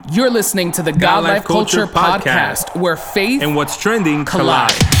You're listening to the God Life Culture Podcast, where faith and what's trending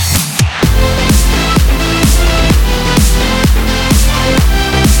collide.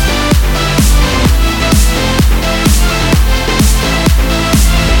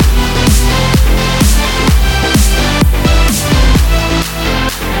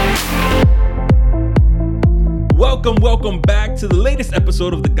 Welcome back to the latest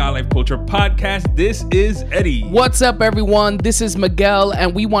episode of the God Life Culture Podcast. This is Eddie. What's up, everyone? This is Miguel,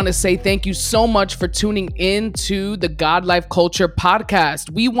 and we want to say thank you so much for tuning in to the God Life Culture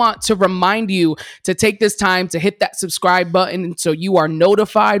Podcast. We want to remind you to take this time to hit that subscribe button so you are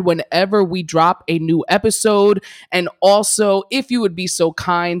notified whenever we drop a new episode. And also, if you would be so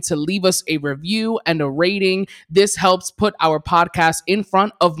kind to leave us a review and a rating, this helps put our podcast in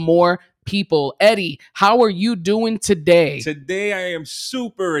front of more people. Eddie, how are you doing today? Today, I am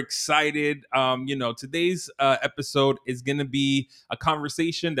super excited. Today's episode is going to be a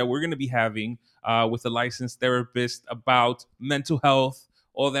conversation that we're going to be having with a licensed therapist about mental health,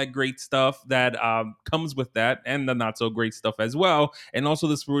 all that great stuff that comes with that, and the not so great stuff as well, and also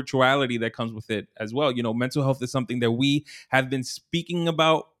the spirituality that comes with it as well. You know, mental health is something that we have been speaking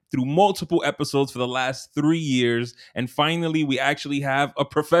about through multiple episodes for the last 3 years. And finally, we actually have a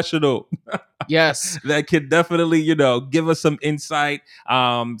professional. Yes. That could definitely, give us some insight,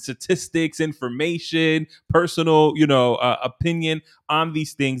 statistics, information, personal, opinion on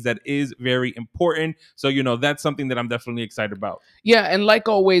these things that is very important. So, that's something that I'm definitely excited about. Yeah. And like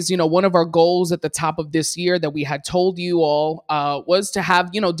always, one of our goals at the top of this year that we had told you all was to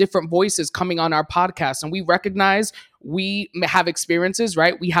have, different voices coming on our podcast. And we recognize we have experiences,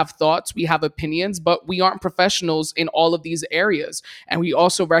 right? We have thoughts, we have opinions, but we aren't professionals in all of these areas. And we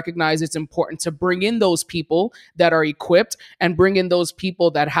also recognize it's important to bring in those people that are equipped and bring in those people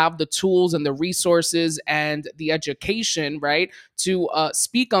that have the tools and the resources and the education, right, to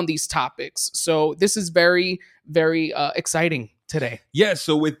speak on these topics. So this is very, very exciting today. Yeah,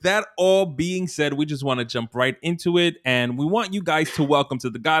 so with that all being said, we just want to jump right into it. And we want you guys to welcome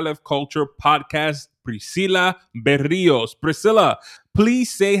to the God Life Culture Podcast, Priscilla Berrios. Priscilla,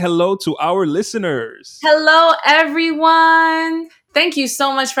 please say hello to our listeners. Hello, everyone. Thank you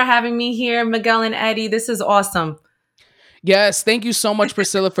so much for having me here, Miguel and Eddie. This is awesome. Yes, thank you so much,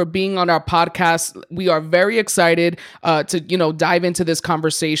 Priscilla, for being on our podcast. We are very excited to, dive into this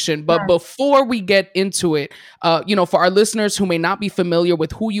conversation. But before we get into it, for our listeners who may not be familiar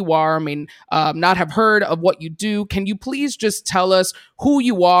with who you are, may not have heard of what you do, can you please just tell us who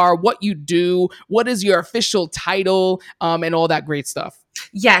you are, what you do, what is your official title, and all that great stuff?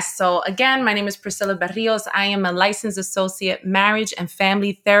 Yes. So again, my name is Priscilla Berrios. I am a licensed associate marriage and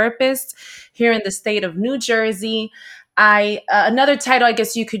family therapist here in the state of New Jersey. Another title I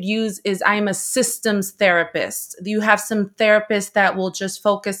guess you could use is I am a systems therapist. You have some therapists that will just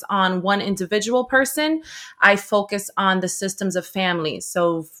focus on one individual person. I focus on the systems of families.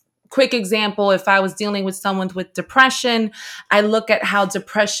 So quick example, if I was dealing with someone with depression, I look at how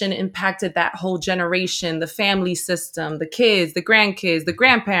depression impacted that whole generation, the family system, the kids, the grandkids, the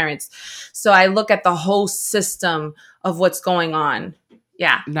grandparents. So I look at the whole system of what's going on.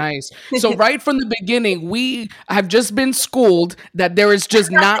 Yeah. Nice. So right from the beginning, we have just been schooled that there is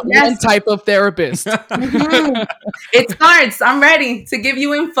just not one type of therapist. Mm-hmm. It starts. I'm ready to give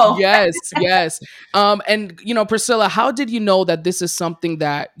you info. Yes. And, Priscilla, how did you know that this is something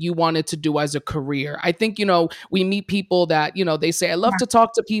that you wanted to do as a career? I think, we meet people that, they say, I love to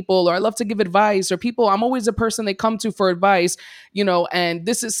talk to people, or I love to give advice, or people, I'm always a person they come to for advice, and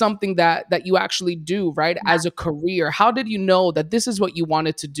this is something that you actually do, right? As a career. How did you know that this is what you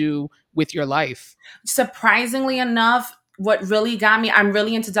wanted to do with your life? Surprisingly enough, what really got me, I'm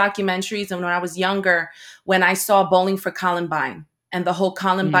really into documentaries. And when I was younger, when I saw Bowling for Columbine and the whole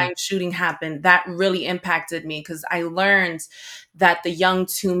Columbine shooting happened, that really impacted me because I learned that the young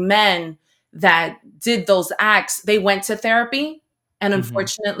two men that did those acts, they went to therapy. And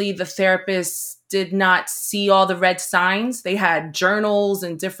unfortunately, the therapists did not see all the red signs. They had journals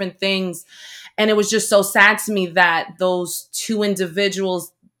and different things. And it was just so sad to me that those two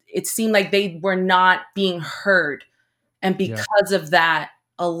individuals, it seemed like they were not being heard. And because of that,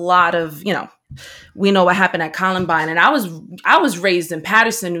 a lot of, we know what happened at Columbine. And I was raised in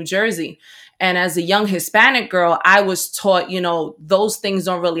Paterson, New Jersey. And as a young Hispanic girl, I was taught, those things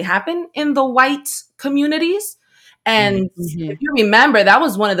don't really happen in the white communities. And if you remember, that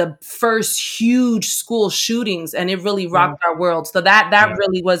was one of the first huge school shootings, and it really rocked our world. So that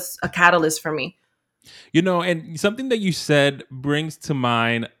really was a catalyst for me. And something that you said brings to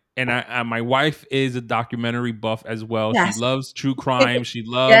mind and my wife is a documentary buff as well. She Yes. loves true crime. She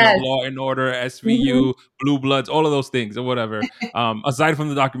loves Yes. Law and Order, Mhm. SVU, Blue Bloods, all of those things or whatever. Aside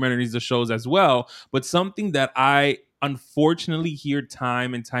from the documentaries, the shows as well. But something that I unfortunately hear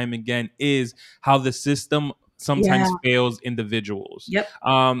time and time again is how the system Yeah. sometimes fails individuals. Yep.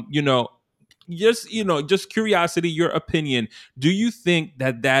 You know, just curiosity, your opinion. Do you think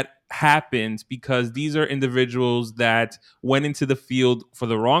that happens because these are individuals that went into the field for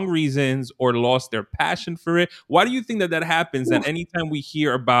the wrong reasons or lost their passion for it? Why do you think that happens? That anytime we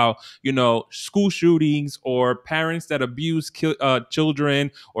hear about, school shootings or parents that abuse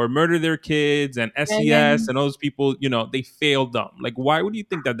children or murder their kids and SES and those people, they failed them. Like, why would you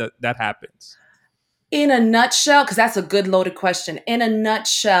think that happens? In a nutshell, because that's a good loaded question. In a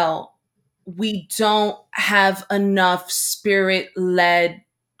nutshell, we don't have enough spirit-led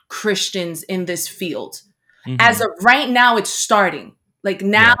Christians in this field. As of right now, it's starting. Like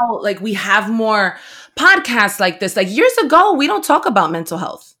now, like we have more podcasts like this. Like years ago, we don't talk about mental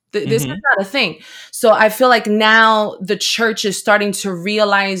health. This is not a thing. So I feel like now the church is starting to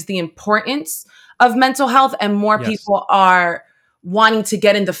realize the importance of mental health, and more people are wanting to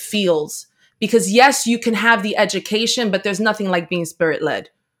get in the fields. Because yes, you can have the education, but there's nothing like being spirit-led.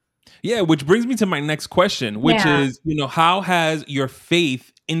 Yeah, which brings me to my next question, which is, how has your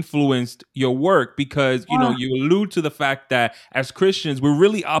faith influenced your work? Because, you allude to the fact that as Christians, we're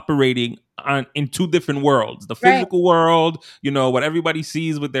really operating in two different worlds, the physical world, what everybody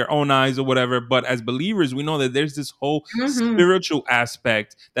sees with their own eyes or whatever. But as believers, we know that there's this whole spiritual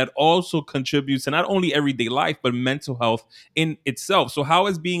aspect that also contributes to not only everyday life, but mental health in itself. So how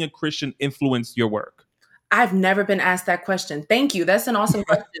has being a Christian influenced your work? I've never been asked that question. Thank you. That's an awesome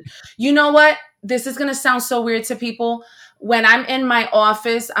question. You know what? This is going to sound so weird to people. When I'm in my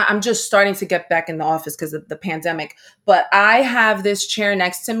office, I'm just starting to get back in the office because of the pandemic. But I have this chair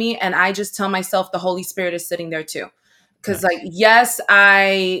next to me, and I just tell myself the Holy Spirit is sitting there too. Because, yes,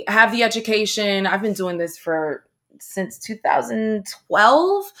 I have the education. I've been doing this since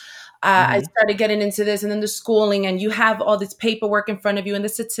 2012. I started getting into this, and then the schooling, and you have all this paperwork in front of you and the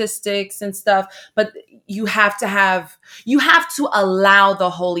statistics and stuff. But you have to allow the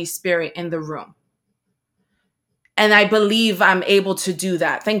Holy Spirit in the room. And I believe I'm able to do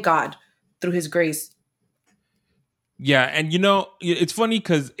that. Thank God, through his grace. Yeah, and it's funny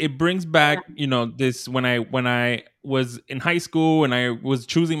because it brings back, this when I was in high school and I was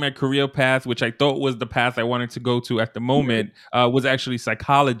choosing my career path, which I thought was the path I wanted to go to at the moment, was actually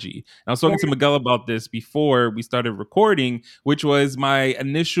psychology. And I was talking to Miguel about this before we started recording, which was my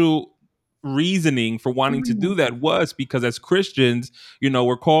initial reasoning for wanting to do that was because as Christians,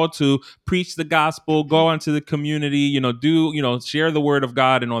 we're called to preach the gospel, go into the community, share the word of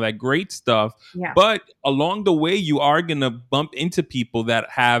God and all that great stuff. Yeah. But along the way, you are going to bump into people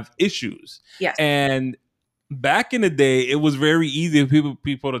that have issues. Yes. And back in the day, it was very easy for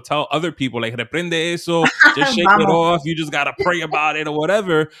people to tell other people, like, reprende eso, just shake it off. You just got to pray about it or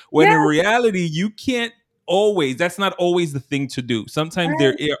whatever. When in reality, you can't that's not always the thing to do. Sometimes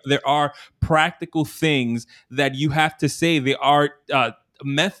there are practical things that you have to say. There are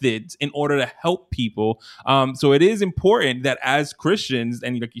methods in order to help people. So it is important that as Christians,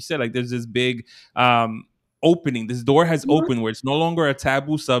 and like you said, like there's this big opening. This door has opened where it's no longer a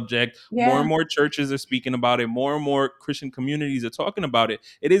taboo subject. More and more churches are speaking about it. More and more Christian communities are talking about it.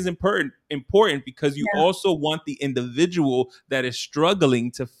 It is important because you also want the individual that is struggling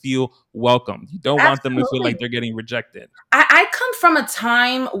to feel welcomed. You don't want them to feel like they're getting rejected. I come from a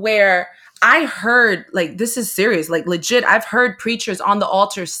time where I heard, like, this is serious, like legit, I've heard preachers on the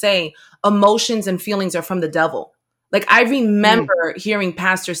altar say emotions and feelings are from the devil. Like, I remember hearing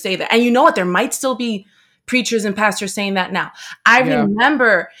pastors say that. And you know what? There might still be preachers and pastors saying that now. I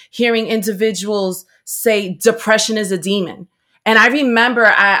remember hearing individuals say depression is a demon. And I remember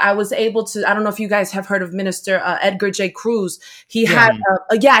I was able to, I don't know if you guys have heard of Minister Edgar J. Cruz. He had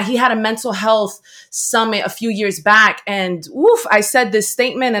a mental health summit a few years back. And I said this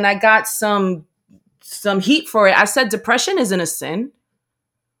statement and I got some heat for it. I said, depression isn't a sin.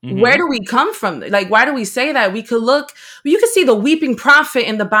 Where do we come from? Like, why do we say that? You could see the weeping prophet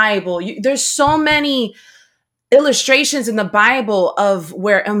in the Bible. There's so many illustrations in the Bible of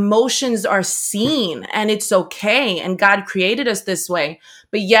where emotions are seen and it's okay. And God created us this way.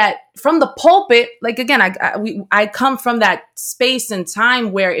 But yet from the pulpit, like, again, I come from that space and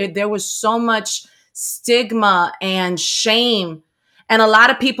time where there was so much stigma and shame. And a lot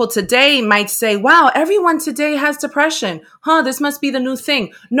of people today might say, wow, everyone today has depression. This must be the new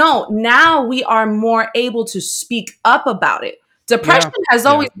thing. No, now we are more able to speak up about it. Depression has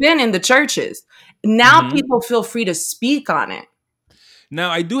always been in the churches. Now people feel free to speak on it. Now,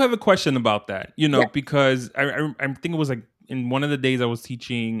 I do have a question about that, Yeah. because I think it was like in one of the days I was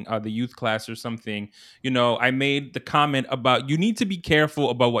teaching the youth class or something, I made the comment about you need to be careful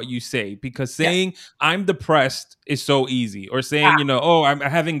about what you say, because Yes. saying I'm depressed is so easy, or Yeah. saying, oh, I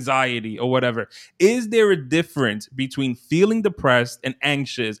have anxiety or whatever. Is there a difference between feeling depressed and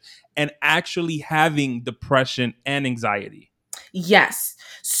anxious and actually having depression and anxiety? Yes.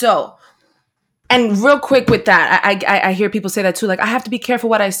 So, and real quick with that, I hear people say that too. Like, I have to be careful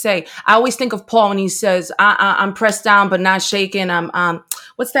what I say. I always think of Paul when he says, "I'm pressed down but not shaken."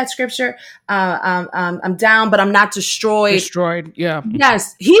 What's that scripture? I'm down but I'm not destroyed. Destroyed. Yeah.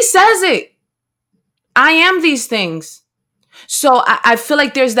 Yes, he says it. I am these things. So I feel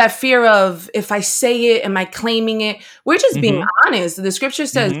like there's that fear of, if I say it, am I claiming it? We're just being Mm-hmm. honest. The scripture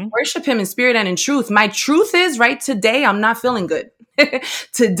says, Mm-hmm. worship him in spirit and in truth. My truth is, right, today, I'm not feeling good.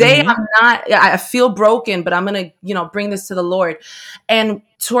 Today, Mm-hmm. I feel broken, but I'm going to, bring this to the Lord. And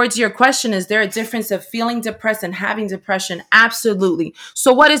towards your question, is there a difference of feeling depressed and having depression? Absolutely.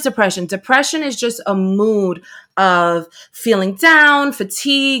 So what is depression? Depression is just a mood of feeling down,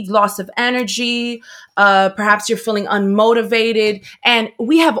 fatigue, loss of energy. Perhaps you're feeling unmotivated. And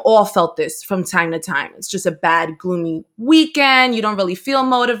we have all felt this from time to time. It's just a bad, gloomy weekend. You don't really feel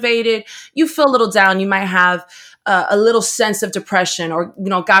motivated. You feel a little down. You might have a little sense of depression, or,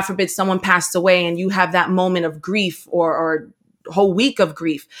 God forbid, someone passed away and you have that moment of grief, or whole week of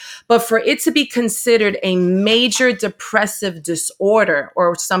grief. But for it to be considered a major depressive disorder,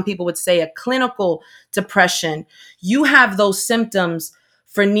 or some people would say a clinical depression, you have those symptoms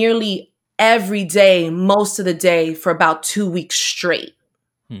for nearly every day, most of the day, for about 2 weeks straight.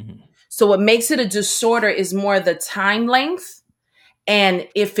 Mm-hmm. So what makes it a disorder is more the time length and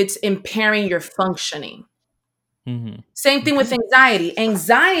if it's impairing your functioning. Mm-hmm. Same thing with anxiety.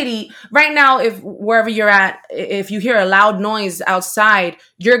 Anxiety, right now, if wherever you're at, if you hear a loud noise outside,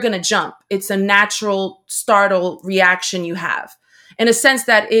 you're going to jump. It's a natural startle reaction you have. In a sense,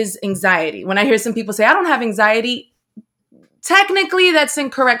 that is anxiety. When I hear some people say, I don't have anxiety, technically that's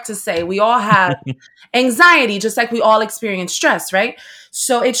incorrect to say. We all have anxiety, just like we all experience stress, right?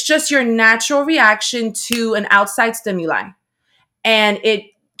 So it's just your natural reaction to an outside stimuli. And it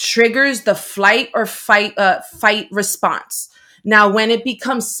triggers the fight response. Now, when it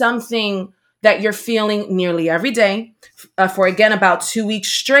becomes something that you're feeling nearly every day, for again about 2 weeks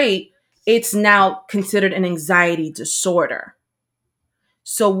straight, it's now considered an anxiety disorder.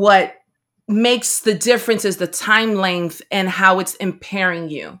 So what makes the difference is the time length and how it's impairing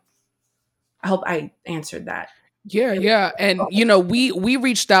you. I hope I answered that. Yeah. And we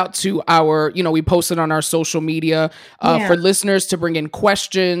reached out to our, we posted on our social media Yeah. for listeners to bring in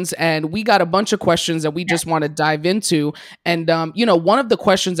questions, and we got a bunch of questions that we just want to dive into. And one of the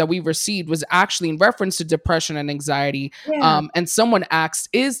questions that we received was actually in reference to depression and anxiety. Yeah. And someone asked,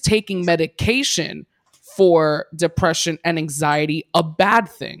 is taking medication for depression and anxiety a bad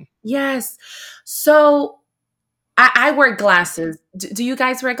thing? Yes. So I wear glasses. Do you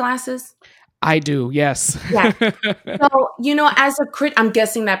guys wear glasses? I do, yes. Yeah. So, as I'm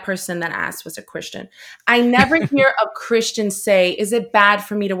guessing that person that asked was a Christian. I never hear a Christian say, is it bad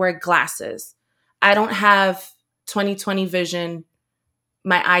for me to wear glasses? I don't have 20/20 vision.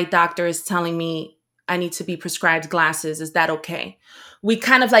 My eye doctor is telling me I need to be prescribed glasses. Is that okay? We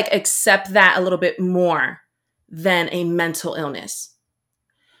kind of like accept that a little bit more than a mental illness.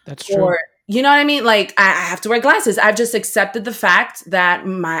 That's true. Or, you know what I mean? Like, I have to wear glasses. I've just accepted the fact that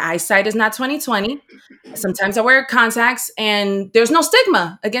my eyesight is not 20/20. Sometimes I wear contacts, and there's no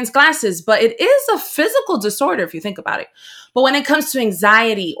stigma against glasses, but it is a physical disorder if you think about it. But when it comes to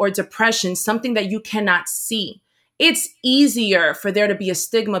anxiety or depression, something that you cannot see, it's easier for there to be a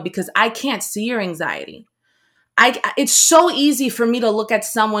stigma because I can't see your anxiety. It's so easy for me to look at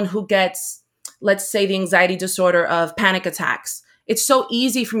someone who gets, let's say, the anxiety disorder of panic attacks. It's so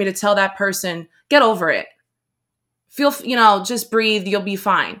easy for me to tell that person, get over it. Just breathe, you'll be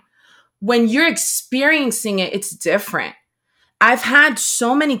fine. When you're experiencing it, it's different. I've had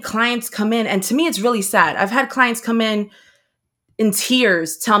so many clients come in, and to me, it's really sad. I've had clients come in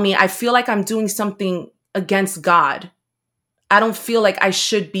tears, tell me, I feel like I'm doing something against God. I don't feel like I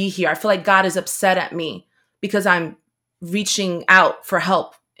should be here. I feel like God is upset at me because I'm reaching out for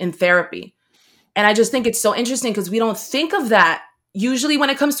help in therapy. And I just think it's so interesting because we don't think of that usually when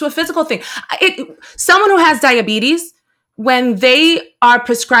it comes to a physical thing. Someone who has diabetes, when they are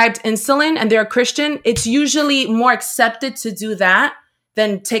prescribed insulin and they're a Christian, it's usually more accepted to do that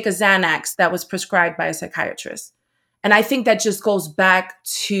than take a Xanax that was prescribed by a psychiatrist. And I think that just goes back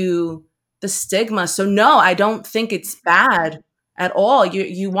to the stigma. So no, I don't think it's bad at all.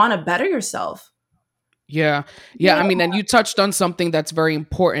 You want to better yourself. Yeah. Yeah. I mean, and you touched on something that's very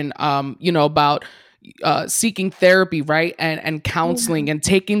important, about seeking therapy, right? And counseling and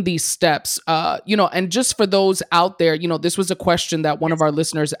taking these steps, and just for those out there, this was a question that one of our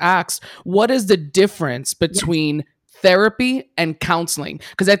listeners asked. What is the difference between therapy and counseling?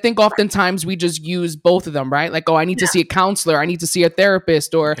 Because I think oftentimes we just use both of them, right? Like, oh, I need to see a counselor, I need to see a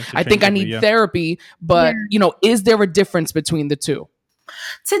therapist, or I think I need therapy. But, is there a difference between the two?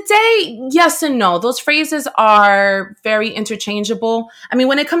 Today, yes and no. Those phrases are very interchangeable. I mean,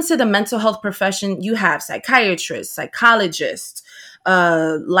 when it comes to the mental health profession, you have psychiatrists, psychologists,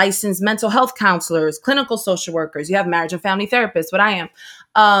 licensed mental health counselors, clinical social workers. You have marriage and family therapists, what I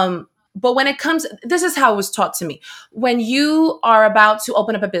am. But when it comes, this is how it was taught to me. When you are about to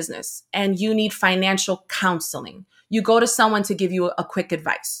open up a business and you need financial counseling, you go to someone to give you a quick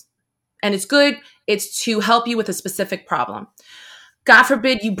advice. And it's good. It's to help you with a specific problem. God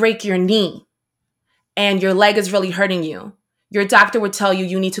forbid you break your knee and your leg is really hurting you. Your doctor would tell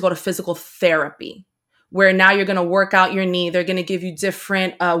you need to go to physical therapy, where now you're going to work out your knee. They're going to give you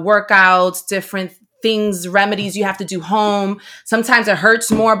different workouts, different things, remedies you have to do home. Sometimes it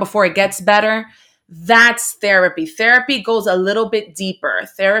hurts more before it gets better. That's therapy. Therapy goes a little bit deeper.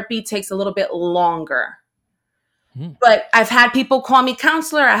 Therapy takes a little bit longer. But I've had people call me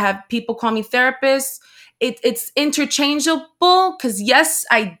counselor. I have people call me therapist. It's interchangeable because, yes,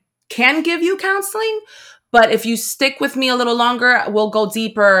 I can give you counseling, but if you stick with me a little longer, we'll go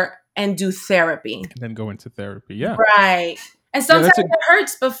deeper and do therapy. And then go into therapy, yeah. Right. And sometimes it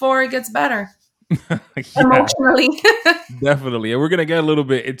hurts before it gets better. Emotionally. Definitely. And we're going to get a little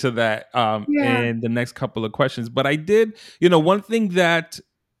bit into that in the next couple of questions. But I did, one thing that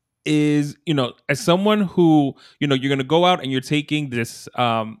is, as someone who, you're going to go out and you're taking this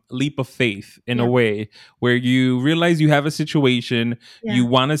leap of faith in a way where you realize you have a situation, you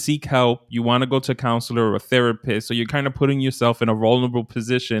want to seek help, you want to go to a counselor or a therapist. So you're kind of putting yourself in a vulnerable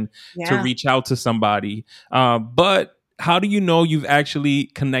position to reach out to somebody. But how do you know you've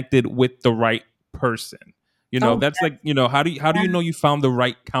actually connected with the right person? That's like, how do you know you found the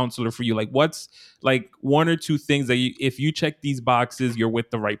right counselor for you? Like, what's like one or two things that if you check these boxes, you're with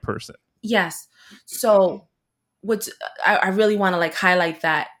the right person? Yes. So I really want to like highlight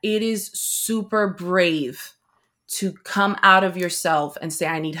that it is super brave to come out of yourself and say,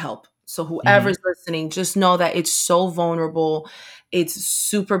 I need help. So whoever's listening, just know that it's so vulnerable. It's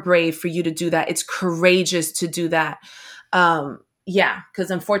super brave for you to do that. It's courageous to do that.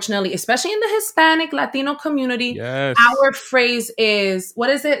 Because unfortunately, especially in the Hispanic Latino community, our phrase is, what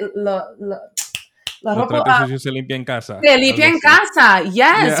is it? La ropa se limpia en casa. Se limpia en casa.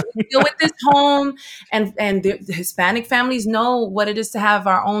 Yes. We deal with this home, and the Hispanic families know what it is to have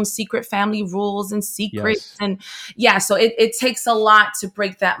our own secret family rules and secrets. And so it takes a lot to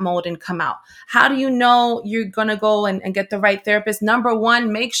break that mold and come out. How do you know you're going to go and get the right therapist? Number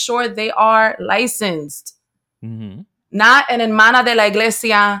one, make sure they are licensed. Not an hermana de la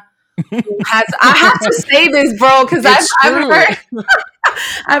iglesia. I have to say this, bro, because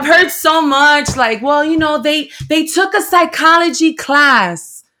I've heard so much like, well, they took a psychology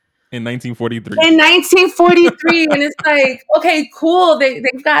class in 1943. And it's like, okay, cool.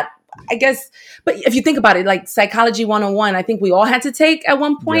 They've got, I guess, but if you think about it, like Psychology 101, I think we all had to take at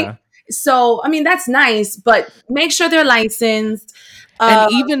one point. Yeah. So, I mean, that's nice, but make sure they're licensed.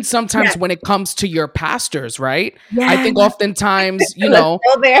 And even sometimes when it comes to your pastors, right? I think oftentimes,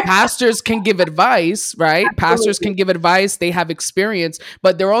 pastors can give advice, right? Absolutely. Pastors can give advice. They have experience,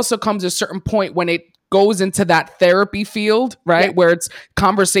 but there also comes a certain point when it goes into that therapy field, right? Where it's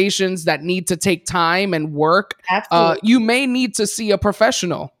conversations that need to take time and work. You may need to see a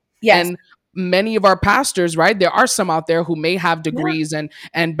professional. Yes. And many of our pastors, right? There are some out there who may have degrees and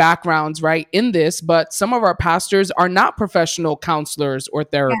backgrounds, right, in this, but some of our pastors are not professional counselors or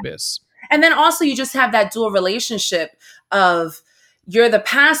therapists. And then also you just have that dual relationship of you're the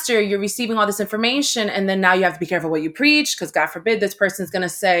pastor, you're receiving all this information, and then now you have to be careful what you preach, because God forbid this person's going to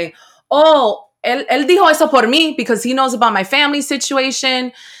say, oh, él dijo eso por mí, because he knows about my family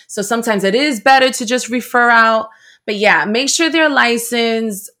situation. So sometimes it is better to just refer out. But make sure they're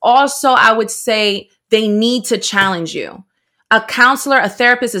licensed. Also, I would say they need to challenge you. A counselor, a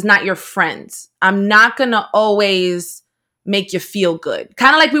therapist is not your friend. I'm not going to always make you feel good.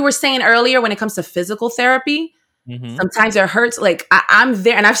 Kind of like we were saying earlier when it comes to physical therapy. Sometimes it hurts. Like I'm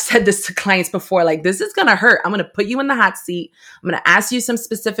there, and I've said this to clients before, like, this is going to hurt. I'm going to put you in the hot seat. I'm going to ask you some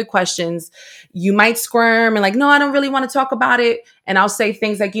specific questions. You might squirm and like, no, I don't really want to talk about it. And I'll say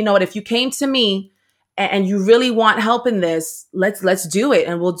things like, you know what, if you came to me and you really want help in this, let's do it,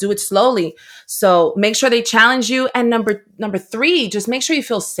 and we'll do it slowly. So make sure they challenge you. And number three, just make sure you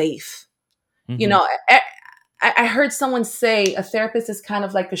feel safe. You know, I heard someone say a therapist is kind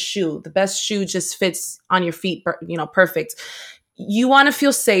of like a shoe. The best shoe just fits on your feet, perfect. You want to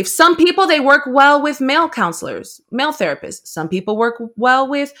feel safe. Some people, they work well with male counselors, male therapists. Some people work well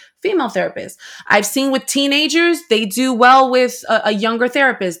with female therapists. I've seen with teenagers, they do well with a younger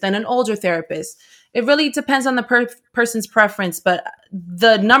therapist than an older therapist. It really depends on the person's preference, but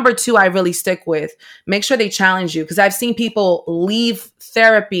the number two I really stick with. Make sure they challenge you, because I've seen people leave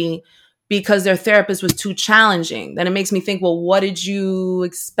therapy because their therapist was too challenging. Then it makes me think, well, what did you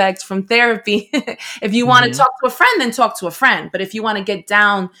expect from therapy? If you want to talk to a friend, then talk to a friend. But if you want to get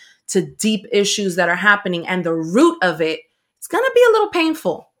down to deep issues that are happening and the root of it, it's going to be a little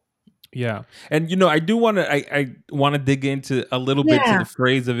painful. Yeah. And, I do want to, I want to dig into a little bit to the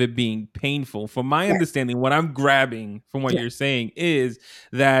phrase of it being painful. From my understanding, what I'm grabbing from what you're saying is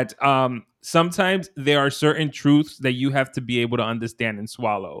that, sometimes there are certain truths that you have to be able to understand and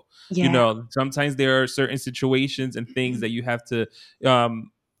swallow. Sometimes there are certain situations and things that you have to,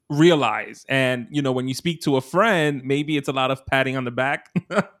 realize. And when you speak to a friend, maybe it's a lot of patting on the back.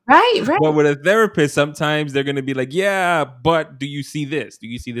 Right. But with a therapist, sometimes they're going to be like, yeah, but do you see this? Do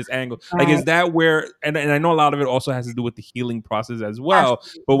you see this angle? Right. Like, is that where, and I know a lot of it also has to do with the healing process as well.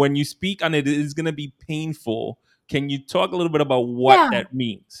 Absolutely. But when you speak on it, it is going to be painful. Can you talk a little bit about what that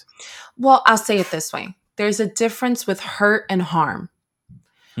means? Well, I'll say it this way. There's a difference with hurt and harm.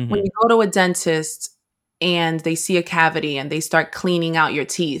 When you go to a dentist and they see a cavity and they start cleaning out your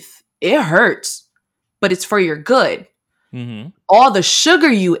teeth, it hurts, but it's for your good. All the sugar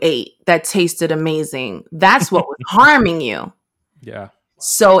you ate that tasted amazing, that's what was harming you. Yeah.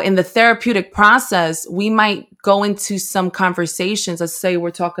 So in the therapeutic process, we might go into some conversations. Let's say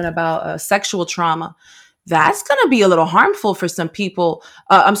we're talking about sexual trauma. That's going to be a little harmful for some people.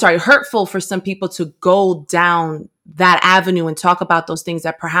 Hurtful for some people to go down that avenue and talk about those things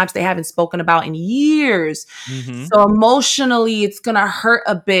that perhaps they haven't spoken about in years. So emotionally, it's going to hurt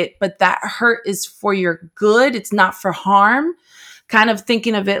a bit, but that hurt is for your good. It's not for harm. Kind of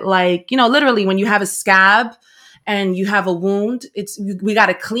thinking of it like, literally when you have a scab and you have a wound, we got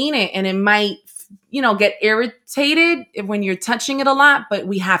to clean it, and it might get irritated when you're touching it a lot, but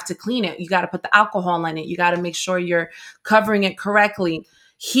we have to clean it. You got to put the alcohol in it. You got to make sure you're covering it correctly.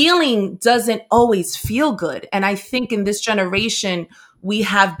 Healing doesn't always feel good. And I think in this generation, we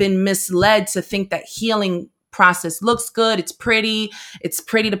have been misled to think that healing process looks good. It's pretty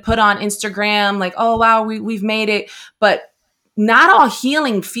to put on Instagram. Like, oh, wow, we've made it. But not all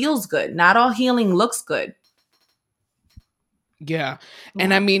healing feels good. Not all healing looks good. Yeah.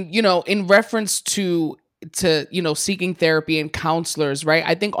 And I mean, in reference to seeking therapy and counselors, right?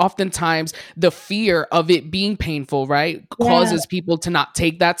 I think oftentimes the fear of it being painful, right, causes people to not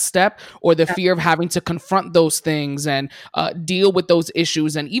take that step, or the fear of having to confront those things and deal with those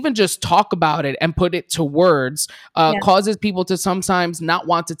issues and even just talk about it and put it to words causes people to sometimes not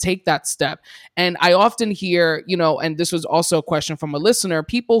want to take that step. And I often hear, and this was also a question from a listener,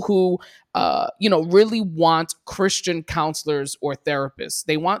 people who really want Christian counselors or therapists.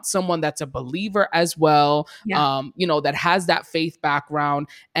 They want someone that's a believer as well, that has that faith background.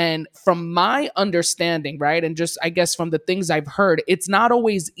 And from my understanding, right, and just I guess from the things I've heard, it's not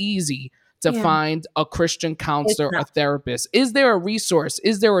always easy to find a Christian counselor or therapist. Is there a resource?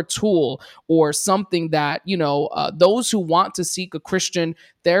 Is there a tool or something that, those who want to seek a Christian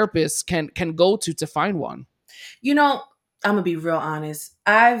therapist can go to find one? I'm going to be real honest.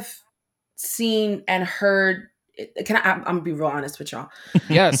 I've seen and heard, I'm going to be real honest with y'all.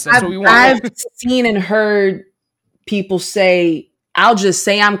 Yes, that's what we want. I've seen and heard people say, I'll just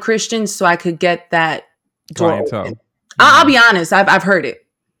say I'm Christian so I could get that door open. I'll be honest. I've heard it.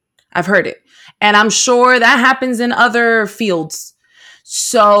 And I'm sure that happens in other fields.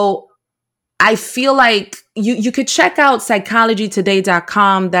 So I feel like you could check out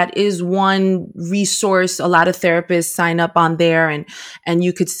psychologytoday.com. That is one resource. A lot of therapists sign up on there, and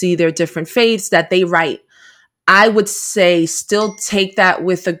you could see their different faiths that they write. I would say still take that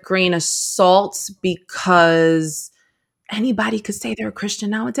with a grain of salt, because anybody could say they're a Christian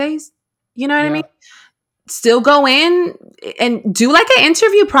nowadays. You know what I mean? Still go in and do like an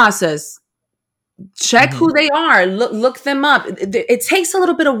interview process. Check who they are. Look them up. It takes a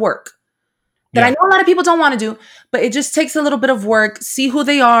little bit of work that I know a lot of people don't want to do, but it just takes a little bit of work. See who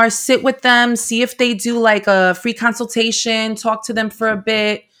they are, sit with them, see if they do like a free consultation, talk to them for a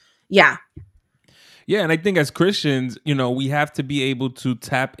bit. Yeah. Yeah, and I think as Christians, we have to be able to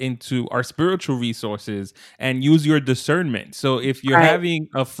tap into our spiritual resources and use your discernment. So if you're Right. having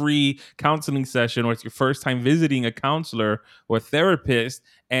a free counseling session, or it's your first time visiting a counselor or therapist,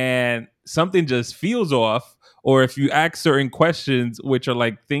 and something just feels off, or if you ask certain questions, which are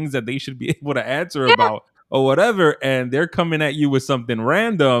like things that they should be able to answer Yeah. about or whatever, and they're coming at you with something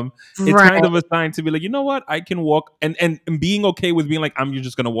random, it's Right. kind of a sign to be like, you know what, I can walk, and being okay with being like, I'm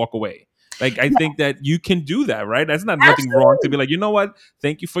just going to walk away. Like, I think that you can do that, right? That's not nothing wrong to Absolutely. be like, you know what?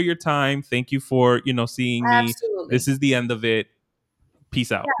 Thank you for your time. Thank you for, seeing me. This Absolutely. is the end of it.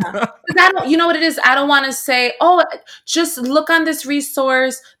 Peace out. Yeah. 'Cause I don't, you know what it is? I don't want to say, oh, just look on this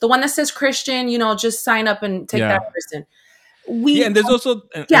resource, the one that says Christian, just sign up and take Yeah. that person. Yeah, and there's also,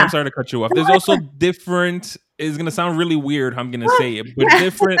 and I'm Yeah. sorry to cut you off. No, There's that's also fine. different, it's going to sound really weird how I'm going to say it, but Yeah.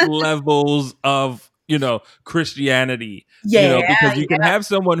 different levels of, Christianity, Yeah. because you can Yeah. have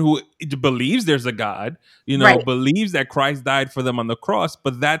someone who believes there's a God, Right. believes that Christ died for them on the cross,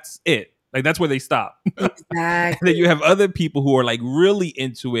 but that's it. Like, that's where they stop. And then Exactly. you have other people who are like really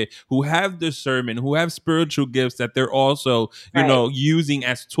into it, who have discernment, who have spiritual gifts that they're also, Right. using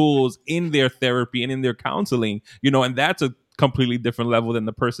as tools in their therapy and in their counseling, and that's a completely different level than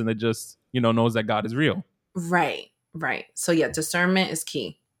the person that just, knows that God is real. Right. Right. So yeah, discernment is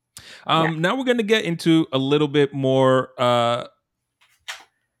key. Yeah. Now we're going to get into a little bit more,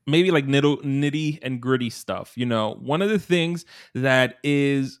 maybe like nitty and gritty stuff. One of the things that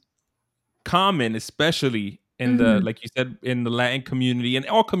is common, especially in the, Mhm. like you said, in the Latin community and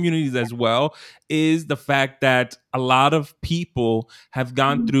all communities as well, is the fact that a lot of people have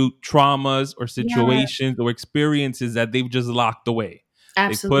gone Mhm. through traumas or Yeah. situations or experiences that they've just locked away.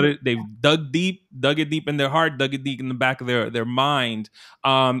 Absolutely. They've dug it deep in their heart, dug it deep in the back of their mind.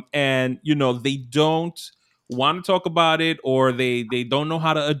 And they don't want to talk about it, or they don't know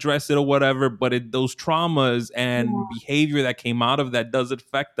how to address it or whatever, but those traumas and Yeah. behavior that came out of that does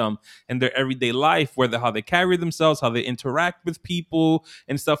affect them in their everyday life, whether how they carry themselves, how they interact with people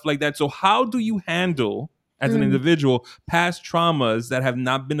and stuff like that. So how do you handle, as an Mm. individual, past traumas that have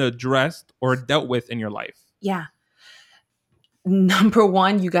not been addressed or dealt with in your life? Yeah. Number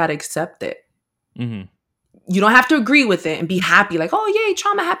one, you got to accept it. Mm-hmm. You don't have to agree with it and be happy, like, oh, yay,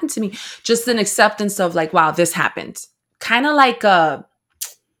 trauma happened to me. Just an acceptance of like, wow, this happened. Kind of like, I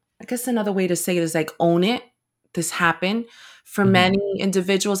guess another way to say it is like, own it. This happened. For Mhm. many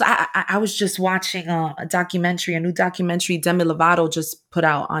individuals, I was just watching a new documentary Demi Lovato just put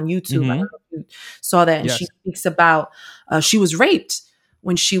out on YouTube. I don't Mhm. know if you saw that. And Yes. she speaks about, she was raped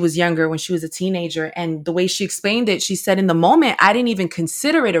when she was younger, when she was a teenager. And the way she explained it, she said, in the moment, I didn't even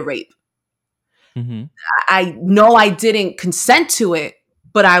consider it a rape. Mhm. I know I didn't consent to it,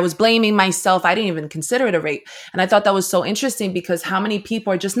 but I was blaming myself. I didn't even consider it a rape. And I thought that was so interesting, because how many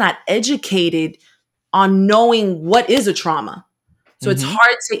people are just not educated on knowing what is a trauma. So it's Mhm.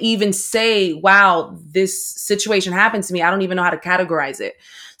 hard to even say, wow, this situation happened to me. I don't even know how to categorize it.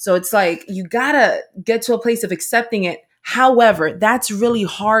 So it's like, you gotta get to a place of accepting it. However, that's really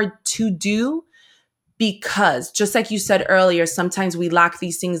hard to do, because just like you said earlier, sometimes we lock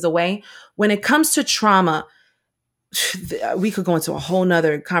these things away. When it comes to trauma, we could go into a whole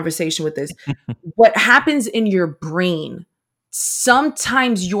nother conversation with this. What happens in your brain,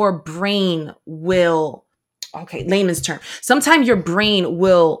 sometimes your brain will, okay, layman's term, sometimes your brain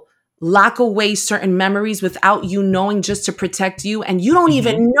will lock away certain memories without you knowing, just to protect you. And you don't Mhm.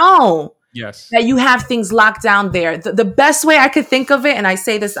 even know Yes. that you have things locked down there. The best way I could think of it, and I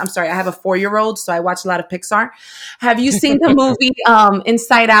say this, I'm sorry, I have a 4-year-old, so I watch a lot of Pixar. Have you seen the movie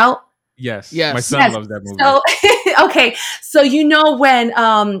Inside Out? Yes. Yes. My son Yes. loves that movie. So, okay. So, when,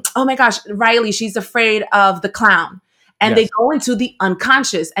 oh my gosh, Riley, she's afraid of the clown. And Yes. they go into the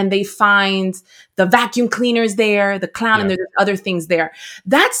unconscious and they find the vacuum cleaners there, the clown, and Yeah. there's other things there.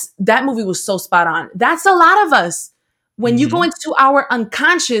 That movie was so spot on. That's a lot of us. When you go Mhm. into our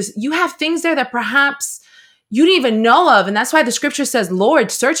unconscious, you have things there that perhaps you didn't even know of. And that's why the scripture says, Lord,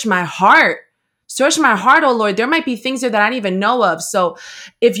 search my heart. Search my heart, oh Lord. There might be things there that I didn't even know of. So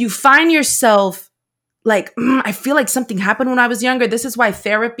if you find yourself like, I feel like something happened when I was younger. This is why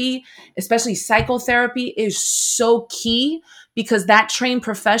therapy, especially psychotherapy, is so key, because that trained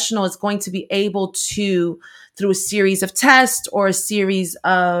professional is going to be able to, through a series of tests or a series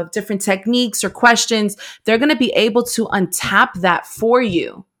of different techniques or questions, they're going to be able to untap that for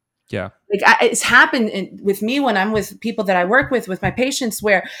you. Yeah. Like it's happened with me when I'm with people that I work with my patients,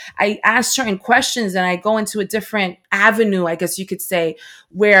 where I ask certain questions and I go into a different avenue, I guess you could say,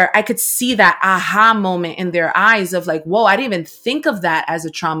 where I could see that aha moment in their eyes of like, whoa, I didn't even think of that as a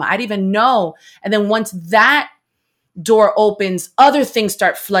trauma. I didn't even know. And then once that door opens, other things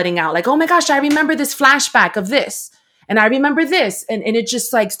start flooding out. Like, oh my gosh, I remember this flashback of this. And I remember this. And it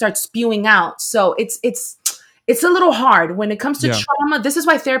just like starts spewing out. So it's a little hard when it comes to trauma. This is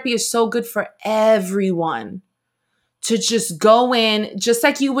why therapy is so good for everyone, to just go in, just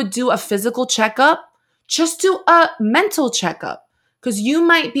like you would do a physical checkup, just do a mental checkup. Because you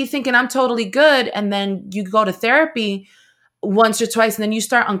might be thinking, I'm totally good. And then you go to therapy once or twice, and then you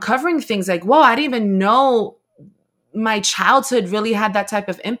start uncovering things like, whoa, I didn't even know my childhood really had that type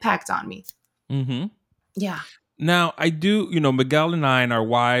of impact on me. Mm-hmm. Yeah. Now, I do, Miguel and I and our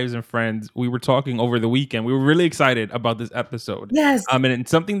wives and friends, we were talking over the weekend. We were really excited about this episode. Yes. And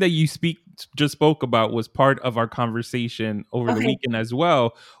something that you just spoke about was part of our conversation over the weekend as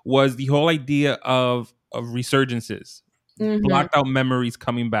well, was the whole idea of resurgences, blocked out memories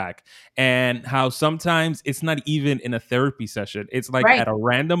coming back, and how sometimes it's not even in a therapy session. It's like at a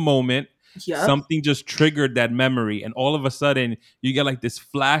random moment, something just triggered that memory, and all of a sudden you get like this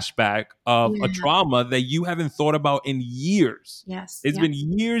flashback of a trauma that you haven't thought about in years. It's been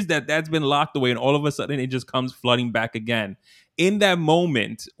years that's been locked away, and all of a sudden it just comes flooding back again. In that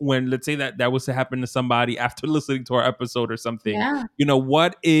moment, when let's say that was to happen to somebody after listening to our episode or something,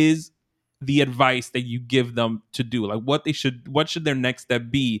 what is the advice that you give them to do? Like what should their next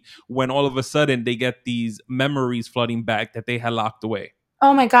step be when all of a sudden they get these memories flooding back that they had locked away?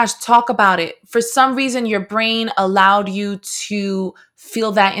 Oh my gosh, talk about it. For some reason, your brain allowed you to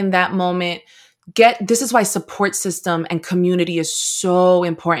feel that in that moment. This is why support system and community is so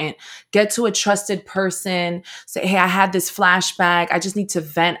important. Get to a trusted person. Say, hey, I had this flashback. I just need to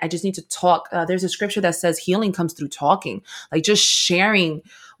vent. I just need to talk. There's a scripture that says healing comes through talking, like just sharing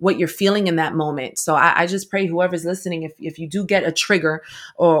what you're feeling in that moment. So I just pray whoever's listening, if you do get a trigger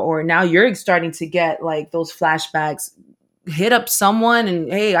or now you're starting to get like those flashbacks, hit up someone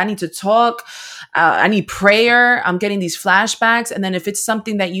and, hey, I need to talk. I need prayer. I'm getting these flashbacks. And then if it's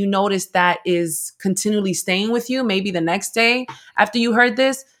something that you notice that is continually staying with you, maybe the next day after you heard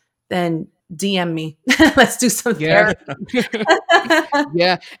this, then DM me. Let's do some therapy.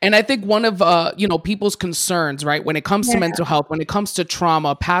 Yeah. And I think one of, people's concerns, right, when it comes to mental health, when it comes to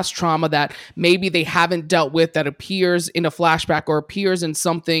trauma, past trauma that maybe they haven't dealt with, that appears in a flashback or appears in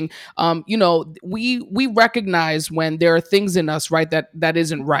something, we recognize when there are things in us, right, that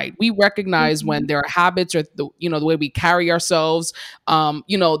isn't right. We recognize when there are habits or the way we carry ourselves,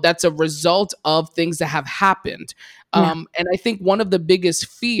 that's a result of things that have happened. And I think one of the biggest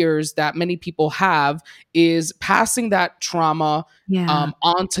fears that many people have is passing that trauma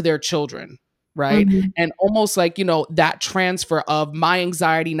on to their children, right? And almost like, that transfer of my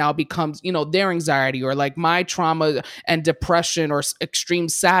anxiety now becomes, their anxiety, or like my trauma and depression or extreme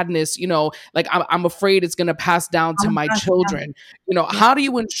sadness, like I'm afraid it's going to pass down to my children. How do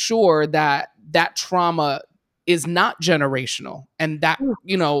you ensure that trauma is not generational and that,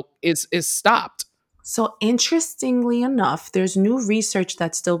 is stopped? So interestingly enough, there's new research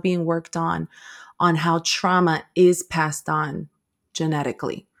that's still being worked on how trauma is passed on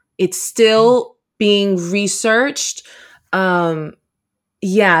genetically. It's still being researched. That's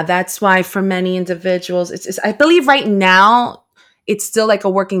why for many individuals, it's I believe right now it's still like a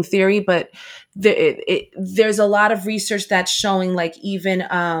working theory, but there's a lot of research that's showing like even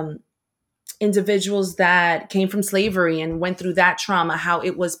individuals that came from slavery and went through that trauma, how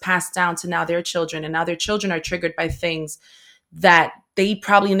it was passed down to now their children, and now their children are triggered by things that they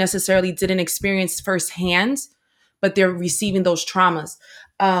probably necessarily didn't experience firsthand, but they're receiving those traumas.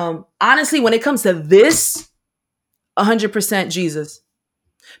 Honestly, when it comes to this, 100% Jesus,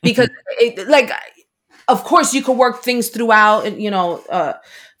 because of course you could work things throughout,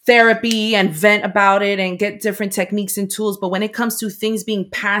 therapy and vent about it and get different techniques and tools. But when it comes to things being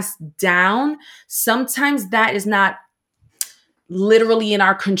passed down, sometimes that is not literally in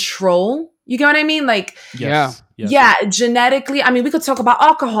our control. You get what I mean? Like, genetically. I mean, we could talk about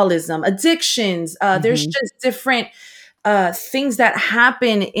alcoholism, addictions. There's just different things that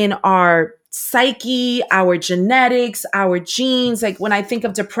happen in our psyche, our genetics, our genes. Like when I think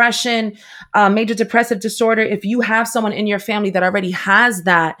of depression, major depressive disorder, if you have someone in your family that already has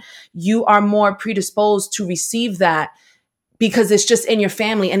that, you are more predisposed to receive that because it's just in your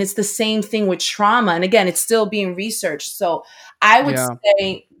family. And it's the same thing with trauma. And again, it's still being researched. So I would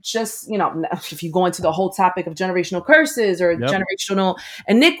say just, if you go into the whole topic of generational curses or generational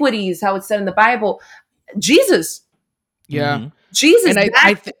iniquities, how it's said in the Bible, Jesus. Jesus, and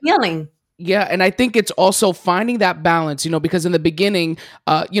that's healing. Yeah. And I think it's also finding that balance, because in the beginning,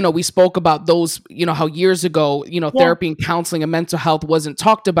 we spoke about those, how years ago, therapy and counseling and mental health wasn't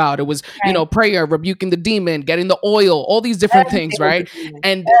talked about. It was, prayer, rebuking the demon, getting the oil, all these different things. Right.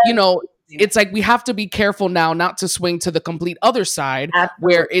 And, it's like we have to be careful now not to swing to the complete other side.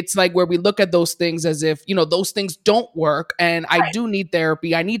 Absolutely. Where it's like where we look at those things as if, those things don't work and I do need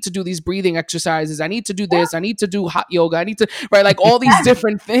therapy. I need to do these breathing exercises. I need to do this. I need to do hot yoga. I need to, right? Like all these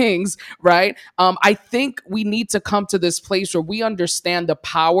different things, right? I think we need to come to this place where we understand the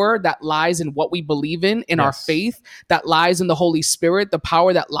power that lies in what we believe in our faith, that lies in the Holy Spirit, the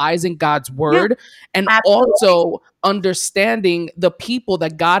power that lies in God's word, and also understanding the people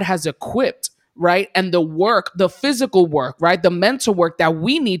that God has equipped, right? And the work, the physical work, right? The mental work that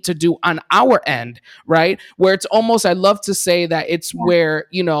we need to do on our end, right? Where it's almost, I love to say that it's where,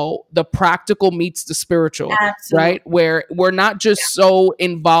 the practical meets the spiritual, right? Where we're not just so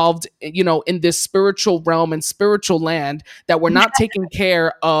involved, in this spiritual realm and spiritual land that we're not taking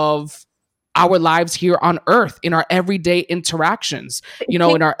care of our lives here on earth, in our everyday interactions, in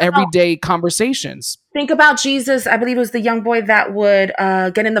our everyday conversations. Think about Jesus. I believe it was the young boy that would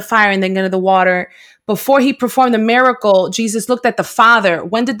get in the fire and then get in the water. Before he performed the miracle, Jesus looked at the Father.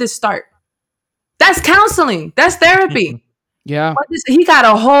 When did this start? That's counseling. That's therapy. Yeah. He got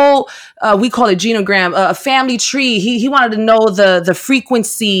a whole, we call it genogram, a family tree. He wanted to know the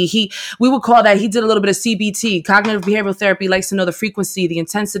frequency. We would call that, he did a little bit of CBT, cognitive behavioral therapy, likes to know the frequency, the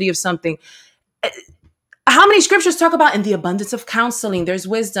intensity of something. How many scriptures talk about in the abundance of counseling, there's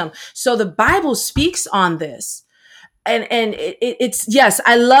wisdom. So the Bible speaks on this. And it's, yes,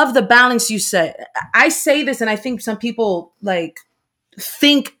 I love the balance you said. I say this, and I think some people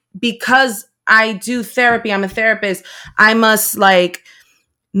think because I do therapy, I'm a therapist, I must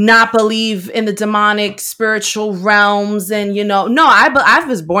not believe in the demonic spiritual realms. And, no, I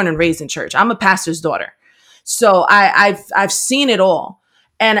was born and raised in church. I'm a pastor's daughter. So I've seen it all.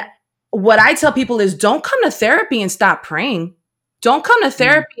 And what I tell people is don't come to therapy and stop praying. Don't come to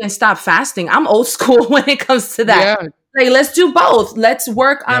therapy and stop fasting. I'm old school when it comes to that. Yeah. Let's do both. Let's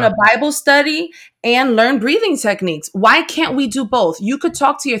work on a Bible study and learn breathing techniques. Why can't we do both? You could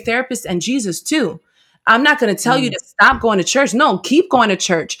talk to your therapist and Jesus too. I'm not going to tell you to stop going to church. No, keep going to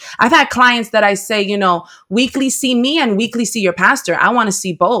church. I've had clients that I say, weekly see me and weekly see your pastor. I want to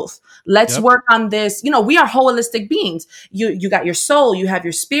see both. Let's work on this. We are holistic beings. You got your soul, you have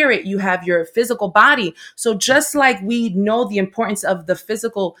your spirit, you have your physical body. So just like we know the importance of the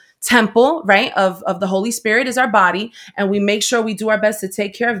physical temple, right, of the Holy Spirit is our body, and we make sure we do our best to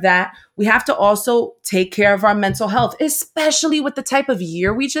take care of that, we have to also take care of our mental health, especially with the type of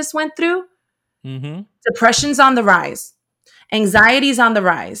year we just went through. Mm-hmm. Depression's on the rise. Anxiety's on the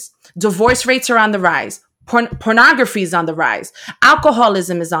rise. Divorce rates are on the rise. Pornography is on the rise.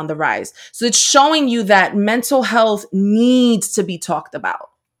 Alcoholism is on the rise. So it's showing you that mental health needs to be talked about,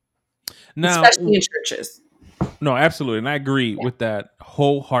 now, especially in churches. No, absolutely. And I agree with that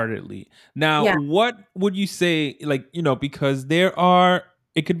wholeheartedly. Now, what would you say, because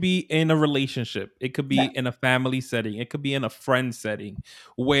it could be in a relationship, it could be in a family setting, it could be in a friend setting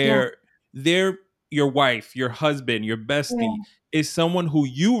where your wife, your husband, your bestie is someone who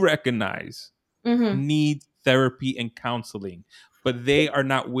you recognize needs therapy and counseling, but they are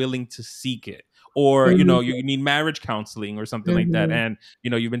not willing to seek it. Or, you need marriage counseling or something like that. And,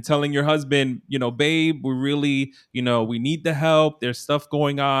 you've been telling your husband, babe, we really, we need the help. There's stuff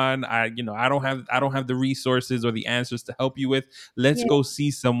going on. I don't have the resources or the answers to help you with. Let's go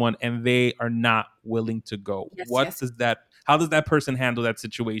see someone. And they are not willing to go. How does that person handle that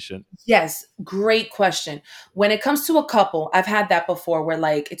situation? Yes. Great question. When it comes to a couple, I've had that before where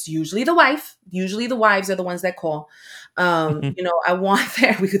it's usually the wife. Usually the wives are the ones that call. I want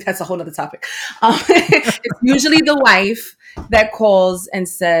that's a whole other topic. It's usually the wife that calls and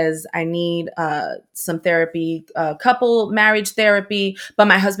says, I need some therapy, couple marriage therapy, but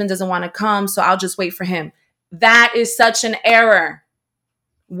my husband doesn't want to come. So I'll just wait for him. That is such an error.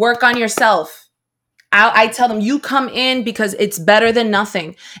 Work on yourself. I tell them, you come in because it's better than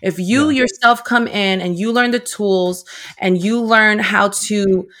nothing. If you yourself come in and you learn the tools and you learn how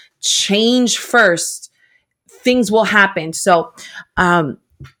to change first, things will happen. So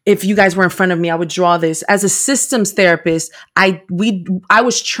if you guys were in front of me, I would draw this. As a systems therapist, I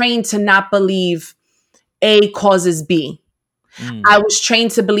was trained to not believe A causes B. I was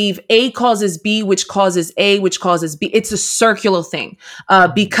trained to believe A causes B, which causes A, which causes B. It's a circular thing.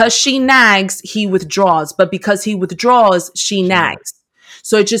 Because she nags, he withdraws. But because he withdraws, she nags.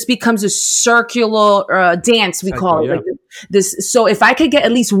 So it just becomes a circular dance, we call it. This. So if I could get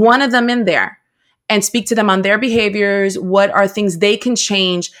at least one of them in there and speak to them on their behaviors, what are things they can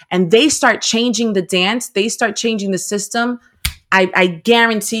change, and they start changing the dance, they start changing the system, I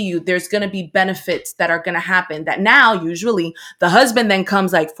guarantee you there's going to be benefits that are going to happen that now usually the husband then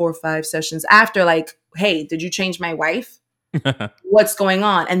comes 4 or 5 sessions after hey, did you change my wife? what's going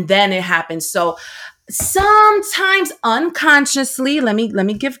on, and then it happens. So sometimes unconsciously, let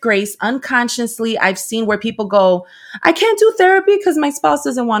me give grace, unconsciously I've seen where people go, I can't do therapy because my spouse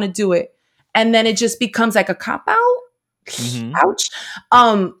doesn't want to do it, and then it just becomes like a cop out. Mhm. Ouch.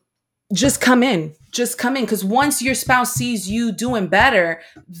 Just come in, because once your spouse sees you doing better,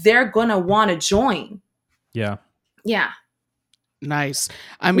 they're gonna want to join. Yeah. Yeah. Nice.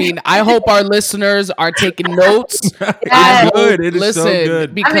 I mean, I hope our listeners are taking notes. Yes. Good. It is so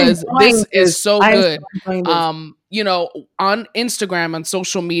good. Because this is so I'm good. enjoying this. You know, on Instagram, on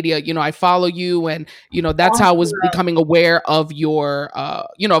social media, you know, I follow you, and you know, that's how I was becoming aware of your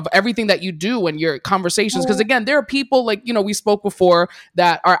you know, of everything that you do and your conversations. Because again, there are people, like, you know, we spoke before,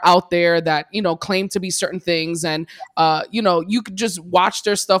 that are out there that, you know, claim to be certain things, and you know, you could just watch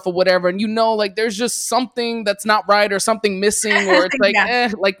their stuff or whatever, and you know, like, there's just something that's not right or something missing, or it's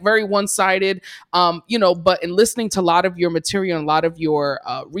like like very one-sided. You know, but in listening to a lot of your material and a lot of your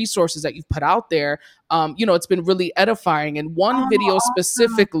resources that you've put out there, you know, it's been really edifying. And one video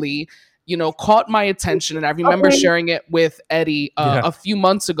specifically, you know, caught my attention, and I remember sharing it with Eddie a few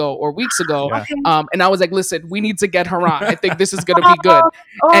months ago or weeks ago. And I was like, listen, we need to get her on. I think this is going to be good.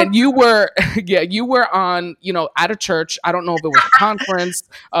 And you were, you were on, you know, at a church. I don't know if it was a conference,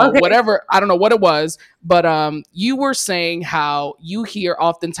 whatever. I don't know what it was, but you were saying how you hear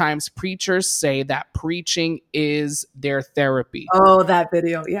oftentimes preachers say that preaching is their therapy. Oh, that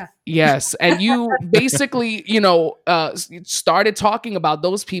video. Yeah. Yes. And you basically, you know, started talking about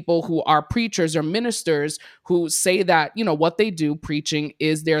those people who are preachers or ministers who say that, you know, what they do, preaching,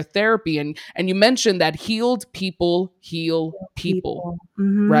 is their therapy. And you mentioned that healed people heal people.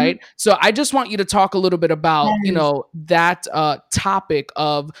 Mm-hmm. Right. So I just want you to talk a little bit about, you know, that topic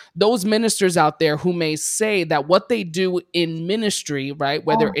of those ministers out there who may say that what they do in ministry, right,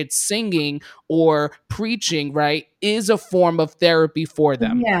 whether it's singing or preaching, right, is a form of therapy for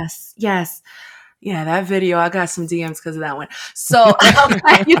them. Yes. Yes. Yeah, that video, I got some DMs because of that one. So I'm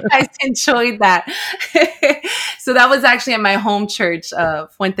glad you guys enjoyed that. So that was actually at my home church,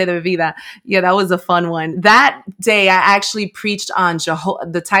 Fuente de Vida. Yeah, that was a fun one. That day, I actually preached on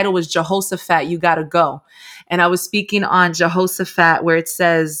the title was Jehoshaphat, You Gotta Go. And I was speaking on Jehoshaphat, where it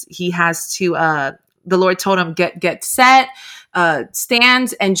says he has to, the Lord told him, get set,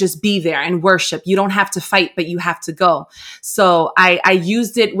 stand and just be there and worship. You don't have to fight, but you have to go. So I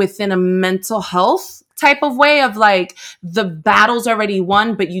used it within a mental health type of way of like, the battle's already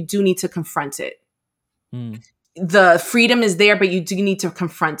won, but you do need to confront it. The freedom is there, but you do need to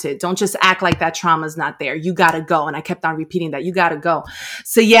confront it. Don't just act like that trauma is not there. You got to go. And I kept on repeating that. You got to go.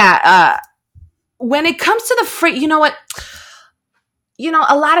 So yeah, when it comes to you know what? You know,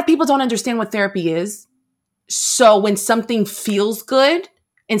 a lot of people don't understand what therapy is. So when something feels good,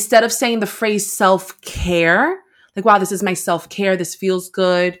 instead of saying the phrase self-care, like, wow, this is my self-care, this feels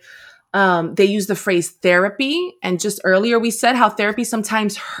good, they use the phrase therapy. And just earlier we said how therapy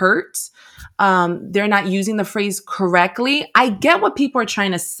sometimes hurts. They're not using the phrase correctly. I get what people are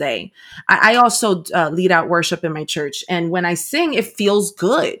trying to say. I also lead out worship in my church. And when I sing, it feels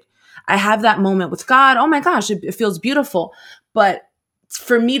good. I have that moment with God. Oh my gosh, it feels beautiful. But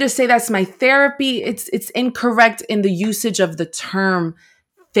for me to say that's my therapy, it's incorrect in the usage of the term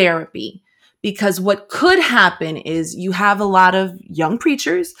therapy. Because what could happen is you have a lot of young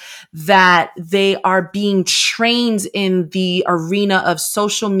preachers that they are being trained in the arena of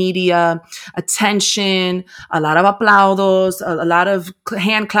social media, attention, a lot of aplausos, a lot of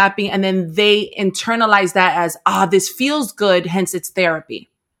hand clapping, and then they internalize that as, this feels good, hence it's therapy.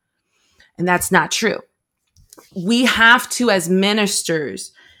 And that's not true. We have to, as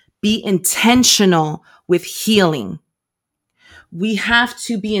ministers, be intentional with healing. We have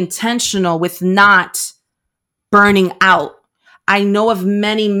to be intentional with not burning out. I know of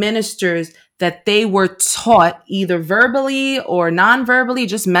many ministers that they were taught either verbally or non-verbally,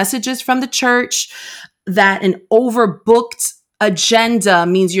 just messages from the church, that an overbooked agenda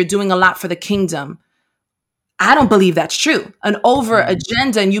means you're doing a lot for the kingdom. I don't believe that's true. An over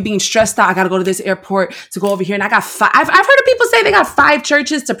agenda and you being stressed out. I got to go to this airport to go over here. And I got I've heard of people say they got 5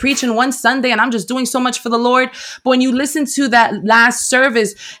 churches to preach in one Sunday and I'm just doing so much for the Lord. But when you listen to that last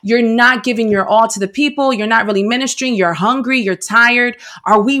service, you're not giving your all to the people. You're not really ministering. You're hungry. You're tired.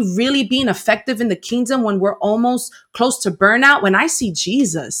 Are we really being effective in the kingdom when we're almost close to burnout? When I see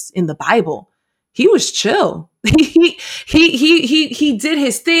Jesus in the Bible, he was chill. He did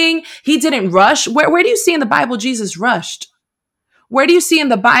his thing. He didn't rush. Where do you see in the Bible Jesus rushed? Where do you see in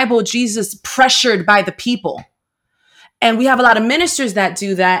the Bible Jesus pressured by the people? And we have a lot of ministers that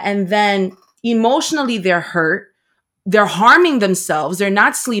do that. And then emotionally they're hurt. they're harming themselves. They're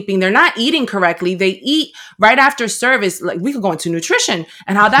not sleeping. They're not eating correctly. They eat right after service. Like, we could go into nutrition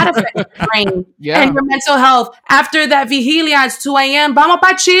and how that affects your brain and your mental health. After that vigilia, it's 2 a.m. Vamos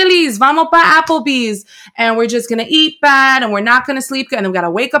pa Chili's, vamos pa Applebee's. And we're just going to eat bad and we're not going to sleep good. And then we got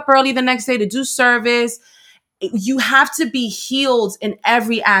to wake up early the next day to do service. You have to be healed in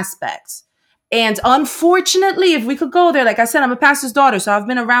every aspect. And unfortunately, if we could go there, like I said, I'm a pastor's daughter, so I've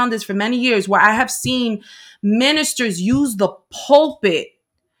been around this for many years, where I have seen ministers use the pulpit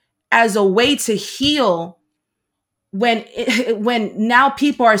as a way to heal when now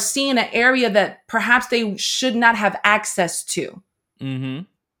people are seeing an area that perhaps they should not have access to. Mm-hmm.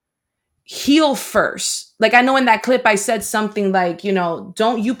 Heal first. Like, I know in that clip I said something like,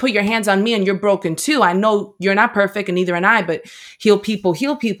 don't you put your hands on me and you're broken too. I know you're not perfect and neither am I, but heal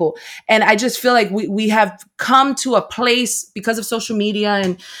people. And I just feel like we have come to a place because of social media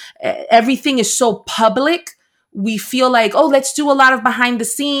and everything is so public. We feel like, oh, let's do a lot of behind the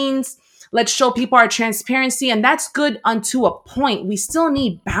scenes. Let's show people our transparency. And that's good unto a point. We still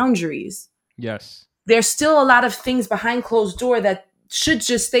need boundaries. Yes. There's still a lot of things behind closed door that should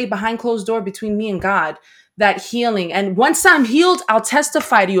just stay behind closed door between me and God, that healing. And once I'm healed, I'll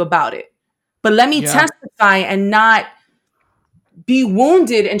testify to you about it. But let me testify and not be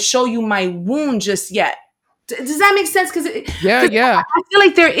wounded and show you my wound just yet. Does that make sense? Because I feel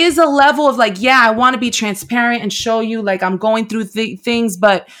like there is a level of like, I want to be transparent and show you like I'm going through things,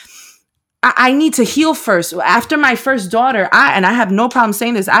 but I need to heal first. After my first daughter, I have no problem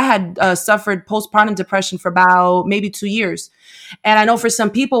saying this, I had suffered postpartum depression for about maybe 2 years. And I know for some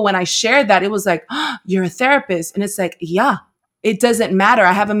people, when I shared that, it was like, oh, you're a therapist. And it's like, yeah, it doesn't matter.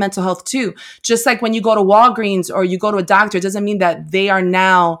 I have a mental health too. Just like when you go to Walgreens or you go to a doctor, it doesn't mean that they are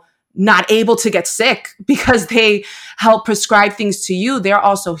now not able to get sick because they help prescribe things to you. They're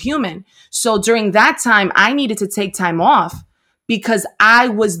also human. So during that time, I needed to take time off because I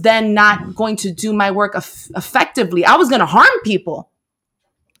was then not going to do my work effectively. I was going to harm people.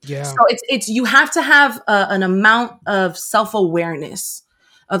 Yeah. So it's you have to have an amount of self-awareness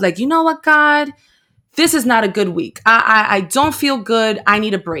of like, you know what, God, this is not a good week. I don't feel good. I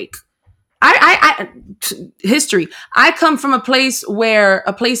need a break. History. I come from a place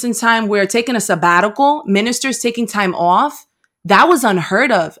in time where taking a sabbatical, ministers taking time off, that was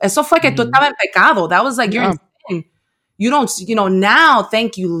unheard of. Eso fue que tú estabas en pecado. That was like, you're insane. You don't, now,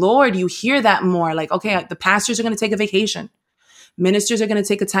 thank you, Lord, you hear that more. Like, okay, the pastors are going to take a vacation. Ministers are going to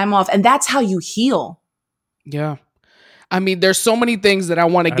take a time off. And that's how you heal. Yeah. I mean, there's so many things that I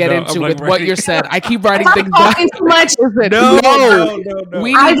want to get into with what you said. I keep writing things down. Too much. No.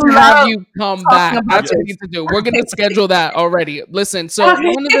 We need to have you come back. That's what we need to do. We're going to schedule that already. Listen, so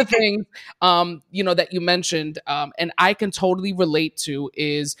one of the things, that you mentioned, and I can totally relate to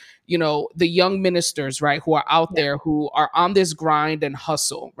is, the young ministers, right, who are out there, who are on this grind and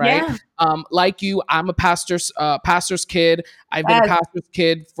hustle, right? Yeah. Like you, I'm a pastor's kid. I've been a pastor's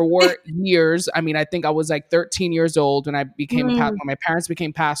kid for years. I mean, I think I was like 13 years old when I became a pastor. When my parents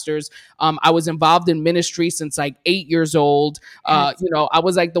became pastors. I was involved in ministry since like 8 years old. I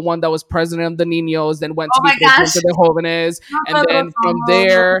was like the one that was president of the Niños, then went to be president of the Jóvenes. And then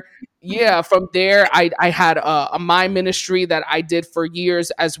from there, I had my ministry that I did for years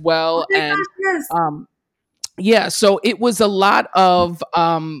as well. So it was a lot of,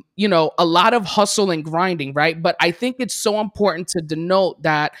 a lot of hustle and grinding, right? But I think it's so important to denote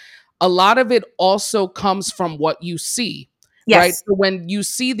that a lot of it also comes from what you see. Yes. Right. So when you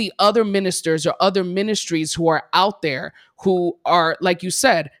see the other ministers or other ministries who are out there, who are, like you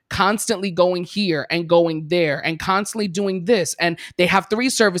said, constantly going here and going there and constantly doing this, and they have 3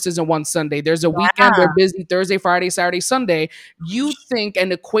 services in one Sunday. There's a weekend, they're busy Thursday, Friday, Saturday, Sunday. You think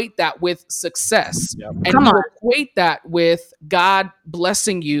and equate that with success. Yep. And you equate that with God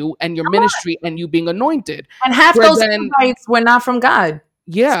blessing you and your ministry and you being anointed. And half those invites were not from God.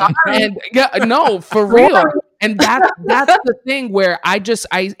 Yeah. Sorry. And no, for real. And that's the thing where it's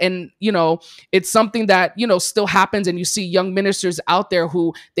something that, still happens. And you see young ministers out there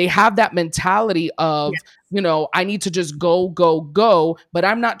who they have that mentality of, I need to just go, but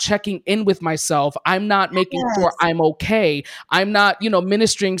I'm not checking in with myself. I'm not making sure I'm okay. I'm not,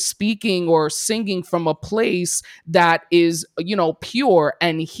 ministering, speaking or singing from a place that is, pure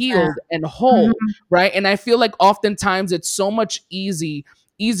and healed and whole. Right. And I feel like oftentimes it's so much easier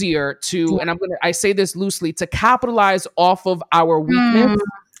to, and I say this loosely, to capitalize off of our weakness.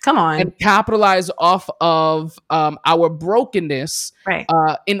 Come on. And capitalize off of our brokenness, right?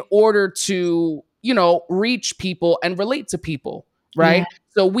 In order to, reach people and relate to people, right? Yeah.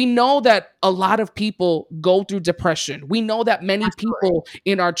 So we know that a lot of people go through depression. We know that many people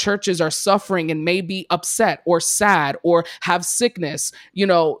in our churches are suffering and may be upset or sad or have sickness,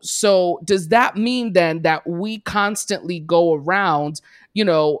 So does that mean then that we constantly go around,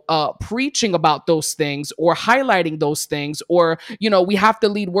 preaching about those things or highlighting those things, or, we have to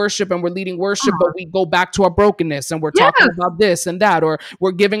lead worship and we're leading worship, but we go back to our brokenness and we're talking about this and that, or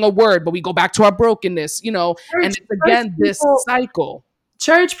we're giving a word, but we go back to our brokenness, and it's again this cycle.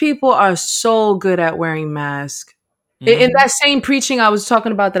 Church people are so good at wearing masks. In that same preaching I was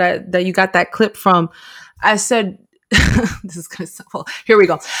talking about that you got that clip from, I said, this is gonna sound, well, here we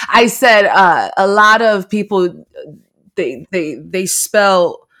go. I said a lot of people they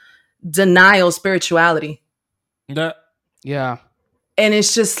spell denial spirituality. Yeah. And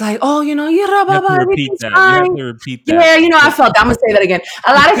it's just like, oh, you have to repeat that. Yeah, I felt that. I'm going to say that again.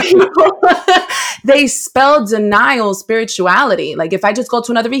 A lot of people, they spell denial spirituality. Like, if I just go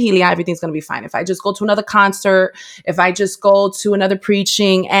to another vigilia, everything's going to be fine. If I just go to another concert, if I just go to another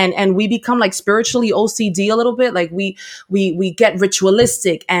preaching, and we become like spiritually OCD a little bit. Like we get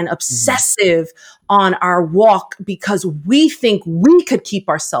ritualistic and obsessive on our walk because we think we could keep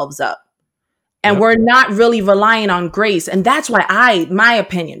ourselves up. And we're not really relying on grace. And that's why my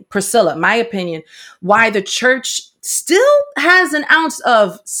opinion, why the church still has an ounce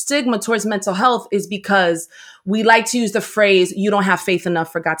of stigma towards mental health is because we like to use the phrase, you don't have faith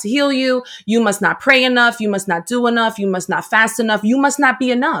enough for God to heal you. You must not pray enough. You must not do enough. You must not fast enough. You must not be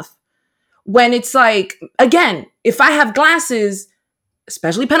enough. When it's like, again, if I have glasses,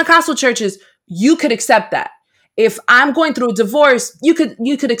 especially Pentecostal churches, you could accept that. If I'm going through a divorce, you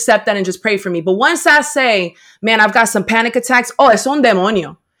could accept that and just pray for me. But once I say, man, I've got some panic attacks, es un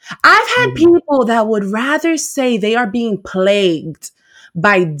demonio. I've had people that would rather say they are being plagued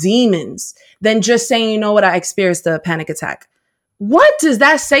by demons than just saying, you know what, I experienced a panic attack. What does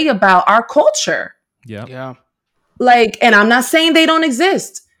that say about our culture? Yeah. Like, and I'm not saying they don't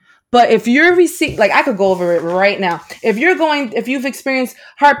exist. But if you're like, I could go over it right now. If you've experienced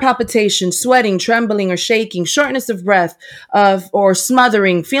heart palpitation, sweating, trembling, or shaking, shortness of breath, or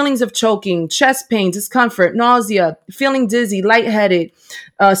smothering, feelings of choking, chest pain, discomfort, nausea, feeling dizzy, lightheaded,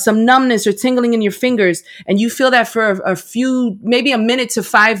 some numbness or tingling in your fingers, and you feel that for a few, maybe a minute to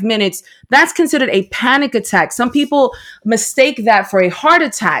 5 minutes, that's considered a panic attack. Some people mistake that for a heart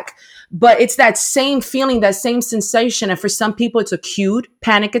attack. But it's that same feeling, that same sensation. And for some people, it's a cued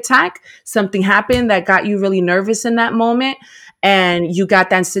panic attack. Something happened that got you really nervous in that moment, and you got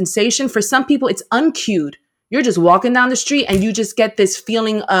that sensation. For some people, it's uncued. You're just walking down the street and you just get this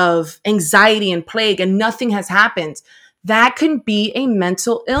feeling of anxiety and plague and nothing has happened. That can be a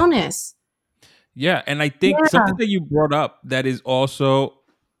mental illness. Yeah. And I think something that you brought up that is also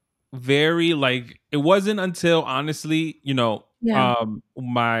very, like, it wasn't until, honestly,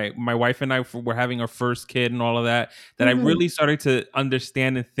 my wife and I were having our first kid and all of that I really started to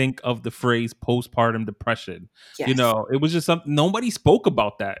understand and think of the phrase postpartum depression. Yes. It was just something, nobody spoke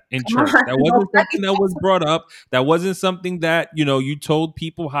about that in church. That wasn't something that was brought up. That wasn't something that, you told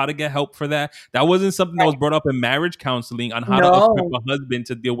people how to get help for that. That wasn't something that was brought up in marriage counseling on how to equip a husband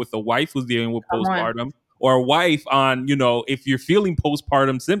to deal with a wife who's dealing with postpartum. Or a wife on, if you're feeling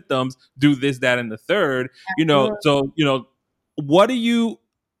postpartum symptoms, do this, that, and the third, So, what do you,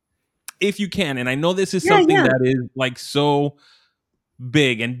 if you can, and I know this is something that is like so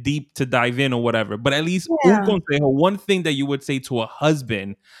big and deep to dive in or whatever, but at least un consejo, one thing that you would say to a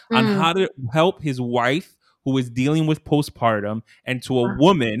husband on how to help his wife who is dealing with postpartum, and to a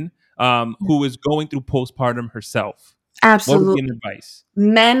woman who is going through postpartum herself. Absolutely. What would be an advice?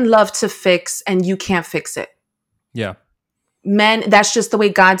 Men love to fix, and you can't fix it. Yeah. Men, that's just the way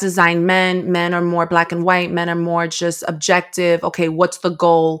God designed men. Men are more black and white. Men are more just objective. Okay, what's the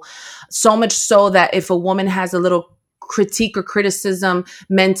goal? So much so that if a woman has a little critique or criticism,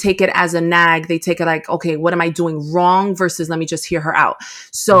 men take it as a nag. They take it like, okay, what am I doing wrong versus let me just hear her out.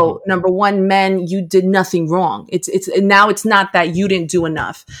 So number one, men, you did nothing wrong. It's now it's not that you didn't do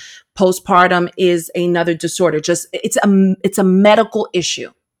enough. Postpartum is another disorder. It's a medical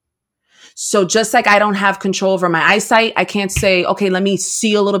issue. So just like I don't have control over my eyesight, I can't say, okay, let me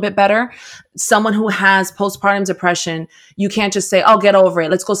see a little bit better. Someone who has postpartum depression, you can't just say, oh, get over it.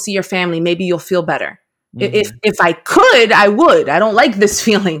 Let's go see your family. Maybe you'll feel better. If I could, I would. I don't like this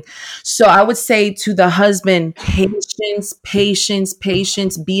feeling. So I would say to the husband, patience,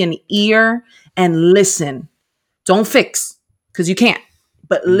 be an ear and listen. Don't fix, because you can't,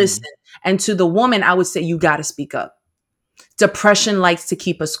 but listen. And to the woman, I would say you got to speak up. Depression likes to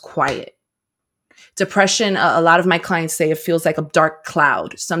keep us quiet. Depression, a lot of my clients say it feels like a dark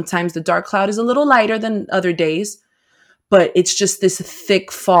cloud. Sometimes the dark cloud is a little lighter than other days, but it's just this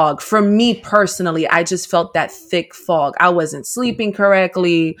thick fog. For me personally, I just felt that thick fog. I wasn't sleeping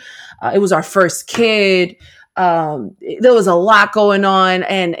correctly. It was our first kid. There was a lot going on,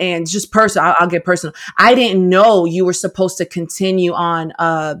 and just personal. I'll get personal. I didn't know you were supposed to continue on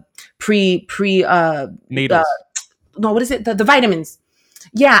Needles. No, what is it? The vitamins.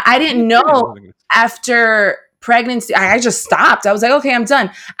 Yeah, I didn't know after pregnancy. I just stopped. I was like, okay, I'm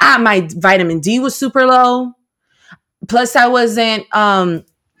done. My vitamin D was super low. Plus, I wasn't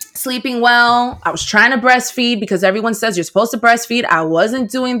sleeping well. I was trying to breastfeed because everyone says you're supposed to breastfeed. I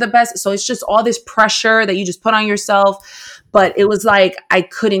wasn't doing the best. So it's just all this pressure that you just put on yourself. But it was like I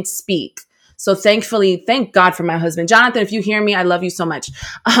couldn't speak. So thankfully, thank God for my husband. Jonathan, if you hear me, I love you so much.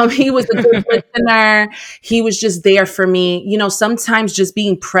 He was a good listener. He was just there for me. You know, sometimes just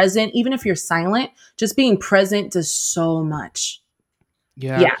being present, even if you're silent, just being present does so much.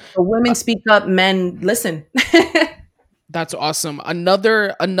 Yeah. So women speak up, men listen. That's awesome.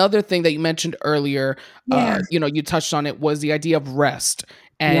 Another thing that you mentioned earlier, you touched on it, was the idea of rest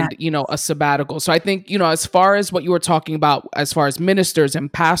and, a sabbatical. So I think, as far as what you were talking about, as far as ministers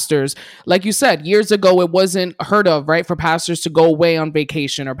and pastors, like you said, years ago, it wasn't heard of, right, for pastors to go away on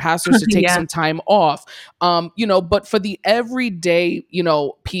vacation or pastors to take some time off, but for the everyday,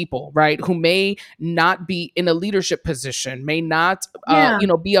 people, right, who may not be in a leadership position, may not,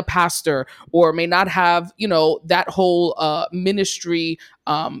 be a pastor, or may not have, that whole ministry,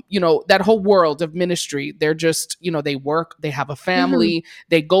 that whole world of ministry. They're just, they work, they have a family,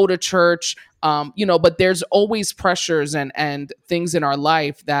 they go to church, but there's always pressures and things in our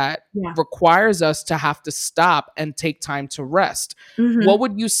life that requires us to have to stop and take time to rest. What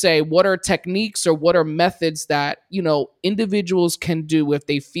would you say? What are techniques or what are methods that, individuals can do if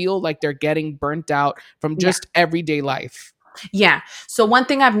they feel like they're getting burnt out from just everyday life? Yeah. So one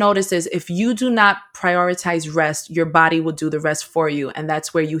thing I've noticed is if you do not prioritize rest, your body will do the rest for you. And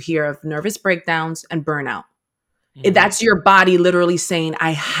that's where you hear of nervous breakdowns and burnout. That's your body literally saying,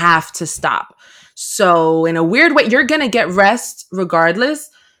 I have to stop. So in a weird way, you're going to get rest regardless.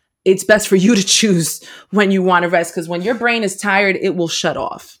 It's best for you to choose when you want to rest, because when your brain is tired, it will shut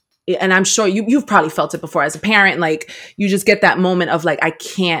off. And I'm sure you've probably felt it before as a parent. Like, you just get that moment of like, I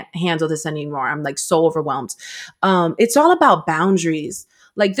can't handle this anymore. I'm like so overwhelmed. It's all about boundaries.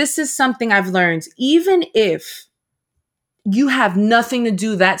 Like, this is something I've learned. Even if you have nothing to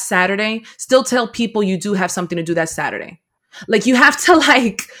do that Saturday, still tell people you do have something to do that Saturday. Like, you have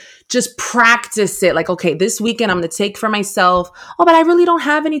to just practice it. Like, okay, this weekend I'm going to take for myself. Oh, but I really don't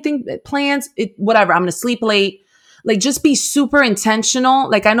have anything planned. Whatever. I'm going to sleep late. Like, just be super intentional.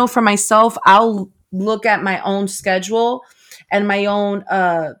 Like, I know for myself, I'll look at my own schedule and my own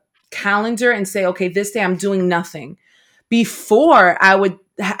calendar and say, okay, this day I'm doing nothing. Before, I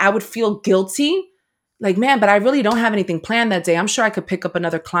would feel guilty. Like, man, but I really don't have anything planned that day. I'm sure I could pick up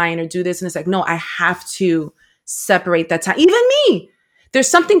another client or do this. And it's like, no, I have to separate that time. Even me. There's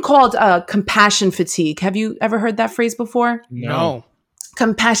something called compassion fatigue. Have you ever heard that phrase before? No.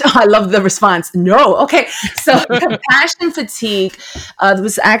 Compassion. Oh, I love the response. No. Okay. So compassion fatigue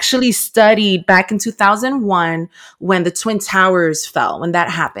was actually studied back in 2001 when the Twin Towers fell. When that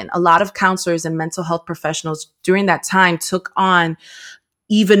happened, a lot of counselors and mental health professionals during that time took on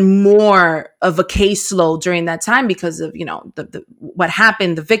even more of a caseload during that time because of, what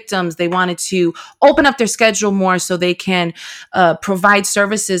happened, the victims. They wanted to open up their schedule more so they can provide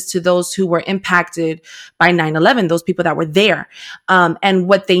services to those who were impacted by 9/11, those people that were there. And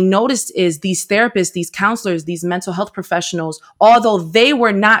what they noticed is these therapists, these counselors, these mental health professionals, although they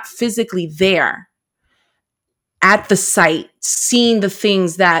were not physically there at the site, seeing the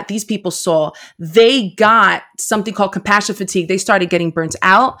things that these people saw, they got something called compassion fatigue. They started getting burnt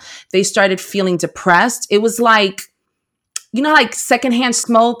out. They started feeling depressed. It was like, like secondhand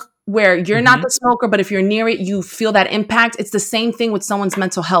smoke, where you're not the smoker, but if you're near it, you feel that impact. It's the same thing with someone's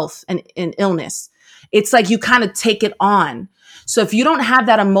mental health and illness. It's like you kind of take it on. So if you don't have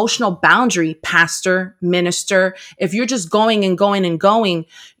that emotional boundary, pastor, minister, if you're just going and going and going,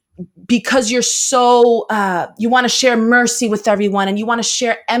 because you're so, you want to share mercy with everyone and you want to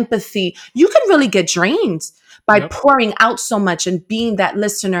share empathy, you can really get drained by pouring out so much and being that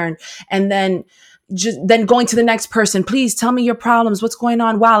listener. And then going to the next person, please tell me your problems. What's going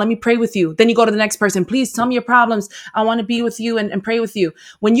on? Wow, let me pray with you. Then you go to the next person, please tell me your problems. I want to be with you and pray with you.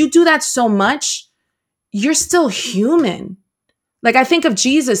 When you do that so much, you're still human. Like, I think of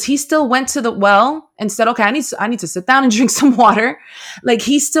Jesus, he still went to the well and said, okay, I need to sit down and drink some water. Like,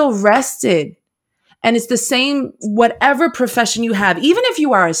 he still rested. And it's the same, whatever profession you have, even if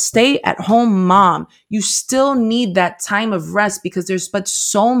you are a stay-at-home mom, you still need that time of rest because there's but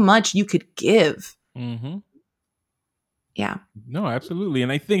so much you could give. Yeah. No, absolutely.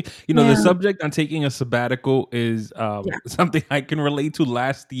 And I think, the Yeah. subject on taking a sabbatical is Yeah. something I can relate to.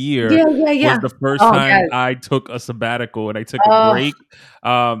 Last year Yeah. Yeah. was Yeah. the first Oh, time yes. I took a sabbatical and I took a Oh, break.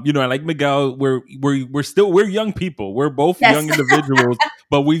 I like Miguel, we're young people. We're both yes. young individuals,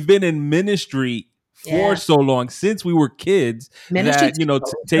 but we've been in ministry for Yeah. so long since we were kids Ministry that, takes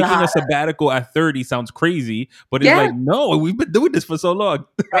a taking lot. a sabbatical at 30 sounds crazy, but it's Yeah. like, no, we've been doing this for so long.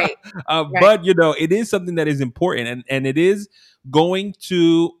 Right. Right. But it is something that is important, and it is going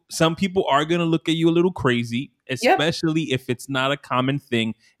to, some people are going to look at you a little crazy, Yep. especially if it's not a common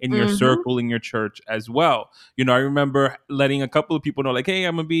thing in your Mm-hmm. circle, in your church as well. I remember letting a couple of people know, like, hey,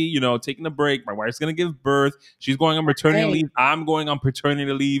 I'm gonna be, taking a break, my wife's gonna give birth, she's going on maternity Right. leave, I'm going on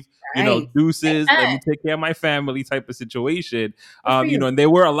paternity leave, Right. deuces, let me Amen. take care of my family type of situation. Good for you. And there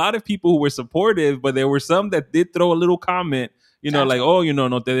were a lot of people who were supportive, but there were some that did throw a little comment, like, Gotcha. oh,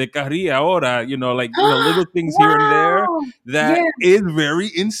 no te dejaría ahora, like, little things here and there Wow. that Yeah. is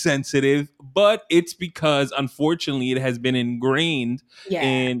very insensitive, but it's because unfortunately it has been ingrained Yeah.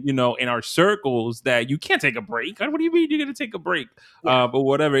 in, in our circles that you can't take a break. What do you mean you're going to take a break? Yeah. But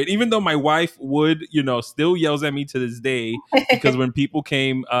whatever. Even though my wife would, still yells at me to this day, because when people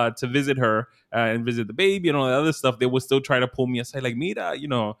came to visit her and visit the baby and all that other stuff, they would still try to pull me aside, like, Mira,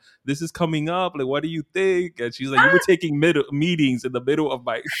 this is coming up. Like, what do you think? And she's like, you were taking meetings in the middle of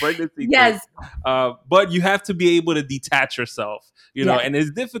my pregnancy thing. Yes. But you have to be able to detach yourself, Yes. and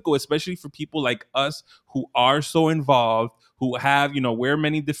it's difficult, especially for people like us who are so involved, who have, wear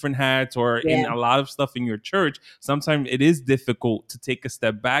many different hats or in Yeah. a lot of stuff in your church. Sometimes it is difficult to take a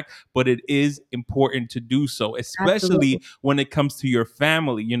step back, but it is important to do so, Absolutely. especially when it comes to your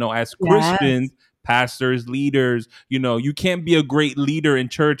family. As Yes. Christians, pastors, leaders, you can't be a great leader in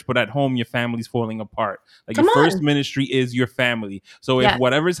church, but at home your family's falling apart. Like, Come your first on. ministry is your family. So if Yes.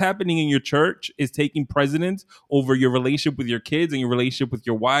 whatever's happening in your church is taking precedence over your relationship with your kids and your relationship with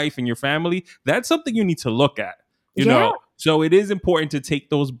your wife and your family, that's something you need to look at. Yeah. So it is important to take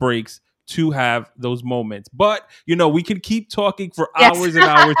those breaks to have those moments. But we can keep talking for Yes. hours and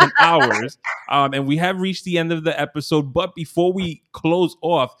hours and hours. And we have reached the end of the episode. But before we close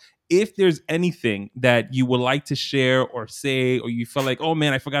off, if there's anything that you would like to share or say, or you feel like, oh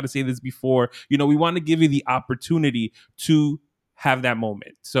man, I forgot to say this before, we want to give you the opportunity to have that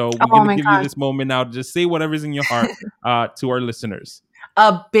moment. So we're Oh going to my give you gosh. this moment now. Just say whatever's in your heart to our listeners.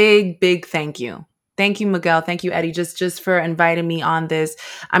 A big, big thank you. Thank you, Miguel. Thank you, Eddie, just for inviting me on this.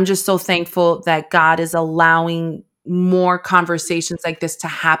 I'm just so thankful that God is allowing more conversations like this to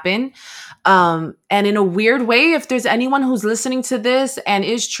happen. And in a weird way, if there's anyone who's listening to this and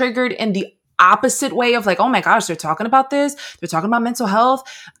is triggered in the opposite way of like, oh my gosh, they're talking about this, they're talking about mental health,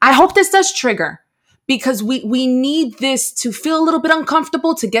 I hope this does trigger, because we need this to feel a little bit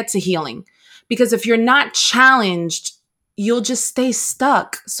uncomfortable to get to healing. Because if you're not challenged, you'll just stay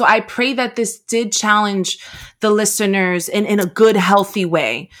stuck. So I pray that this did challenge the listeners in a good, healthy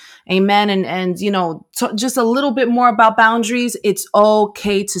way. Amen. And just a little bit more about boundaries. It's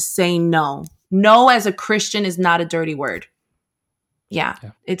okay to say no. No, as a Christian, is not a dirty word. Yeah.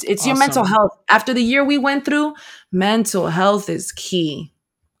 It's your mental Awesome. health. After the year we went through, mental health is key.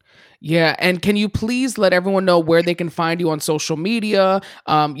 Yeah, and can you please let everyone know where they can find you on social media,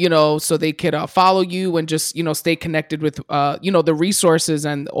 so they could follow you and just, stay connected with, the resources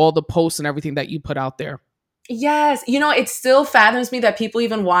and all the posts and everything that you put out there? Yes. It still fathoms me that people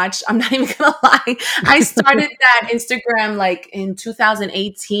even watch. I'm not even going to lie. I started that Instagram like in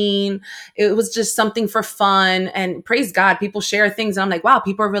 2018. It was just something for fun, and praise God, people share things. And I'm like, wow,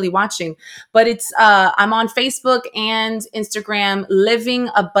 people are really watching. But I'm on Facebook and Instagram, Living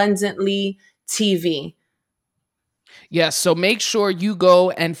Abundantly TV. Yes, so make sure you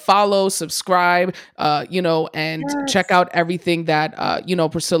go and follow, subscribe, and check Yes. out everything that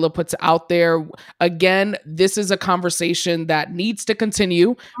Priscilla puts out there. Again, this is a conversation that needs to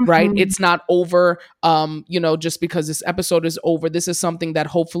continue, right? Mhm. It's not over, just because this episode is over. This is something that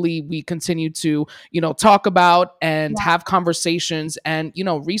hopefully we continue to, talk about and Yeah. have conversations and,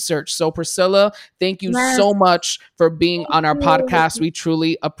 research. So Priscilla, thank you Yes. so much for being Thank on our podcast. you. We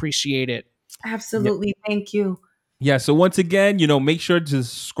truly appreciate it. Absolutely. Thank you. Yeah, so once again, make sure to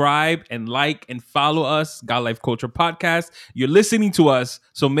subscribe and like and follow us, God Life Culture Podcast. You're listening to us,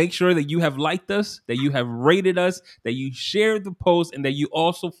 so make sure that you have liked us, that you have rated us, that you shared the post, and that you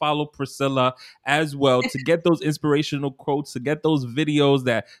also follow Priscilla as well to get those inspirational quotes, to get those videos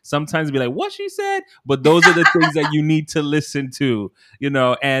that sometimes be like, what she said? But those are the things that you need to listen to,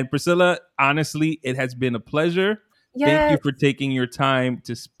 And Priscilla, honestly, it has been a pleasure. Thank you Yes. for taking your time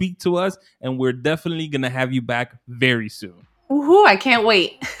to speak to us, and we're definitely going to have you back very soon. Woohoo, I can't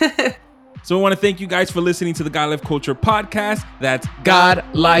wait. So we want to thank you guys for listening to the God Life Culture podcast. That's God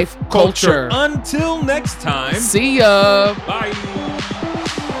Life Culture. Until next time. See ya. Bye.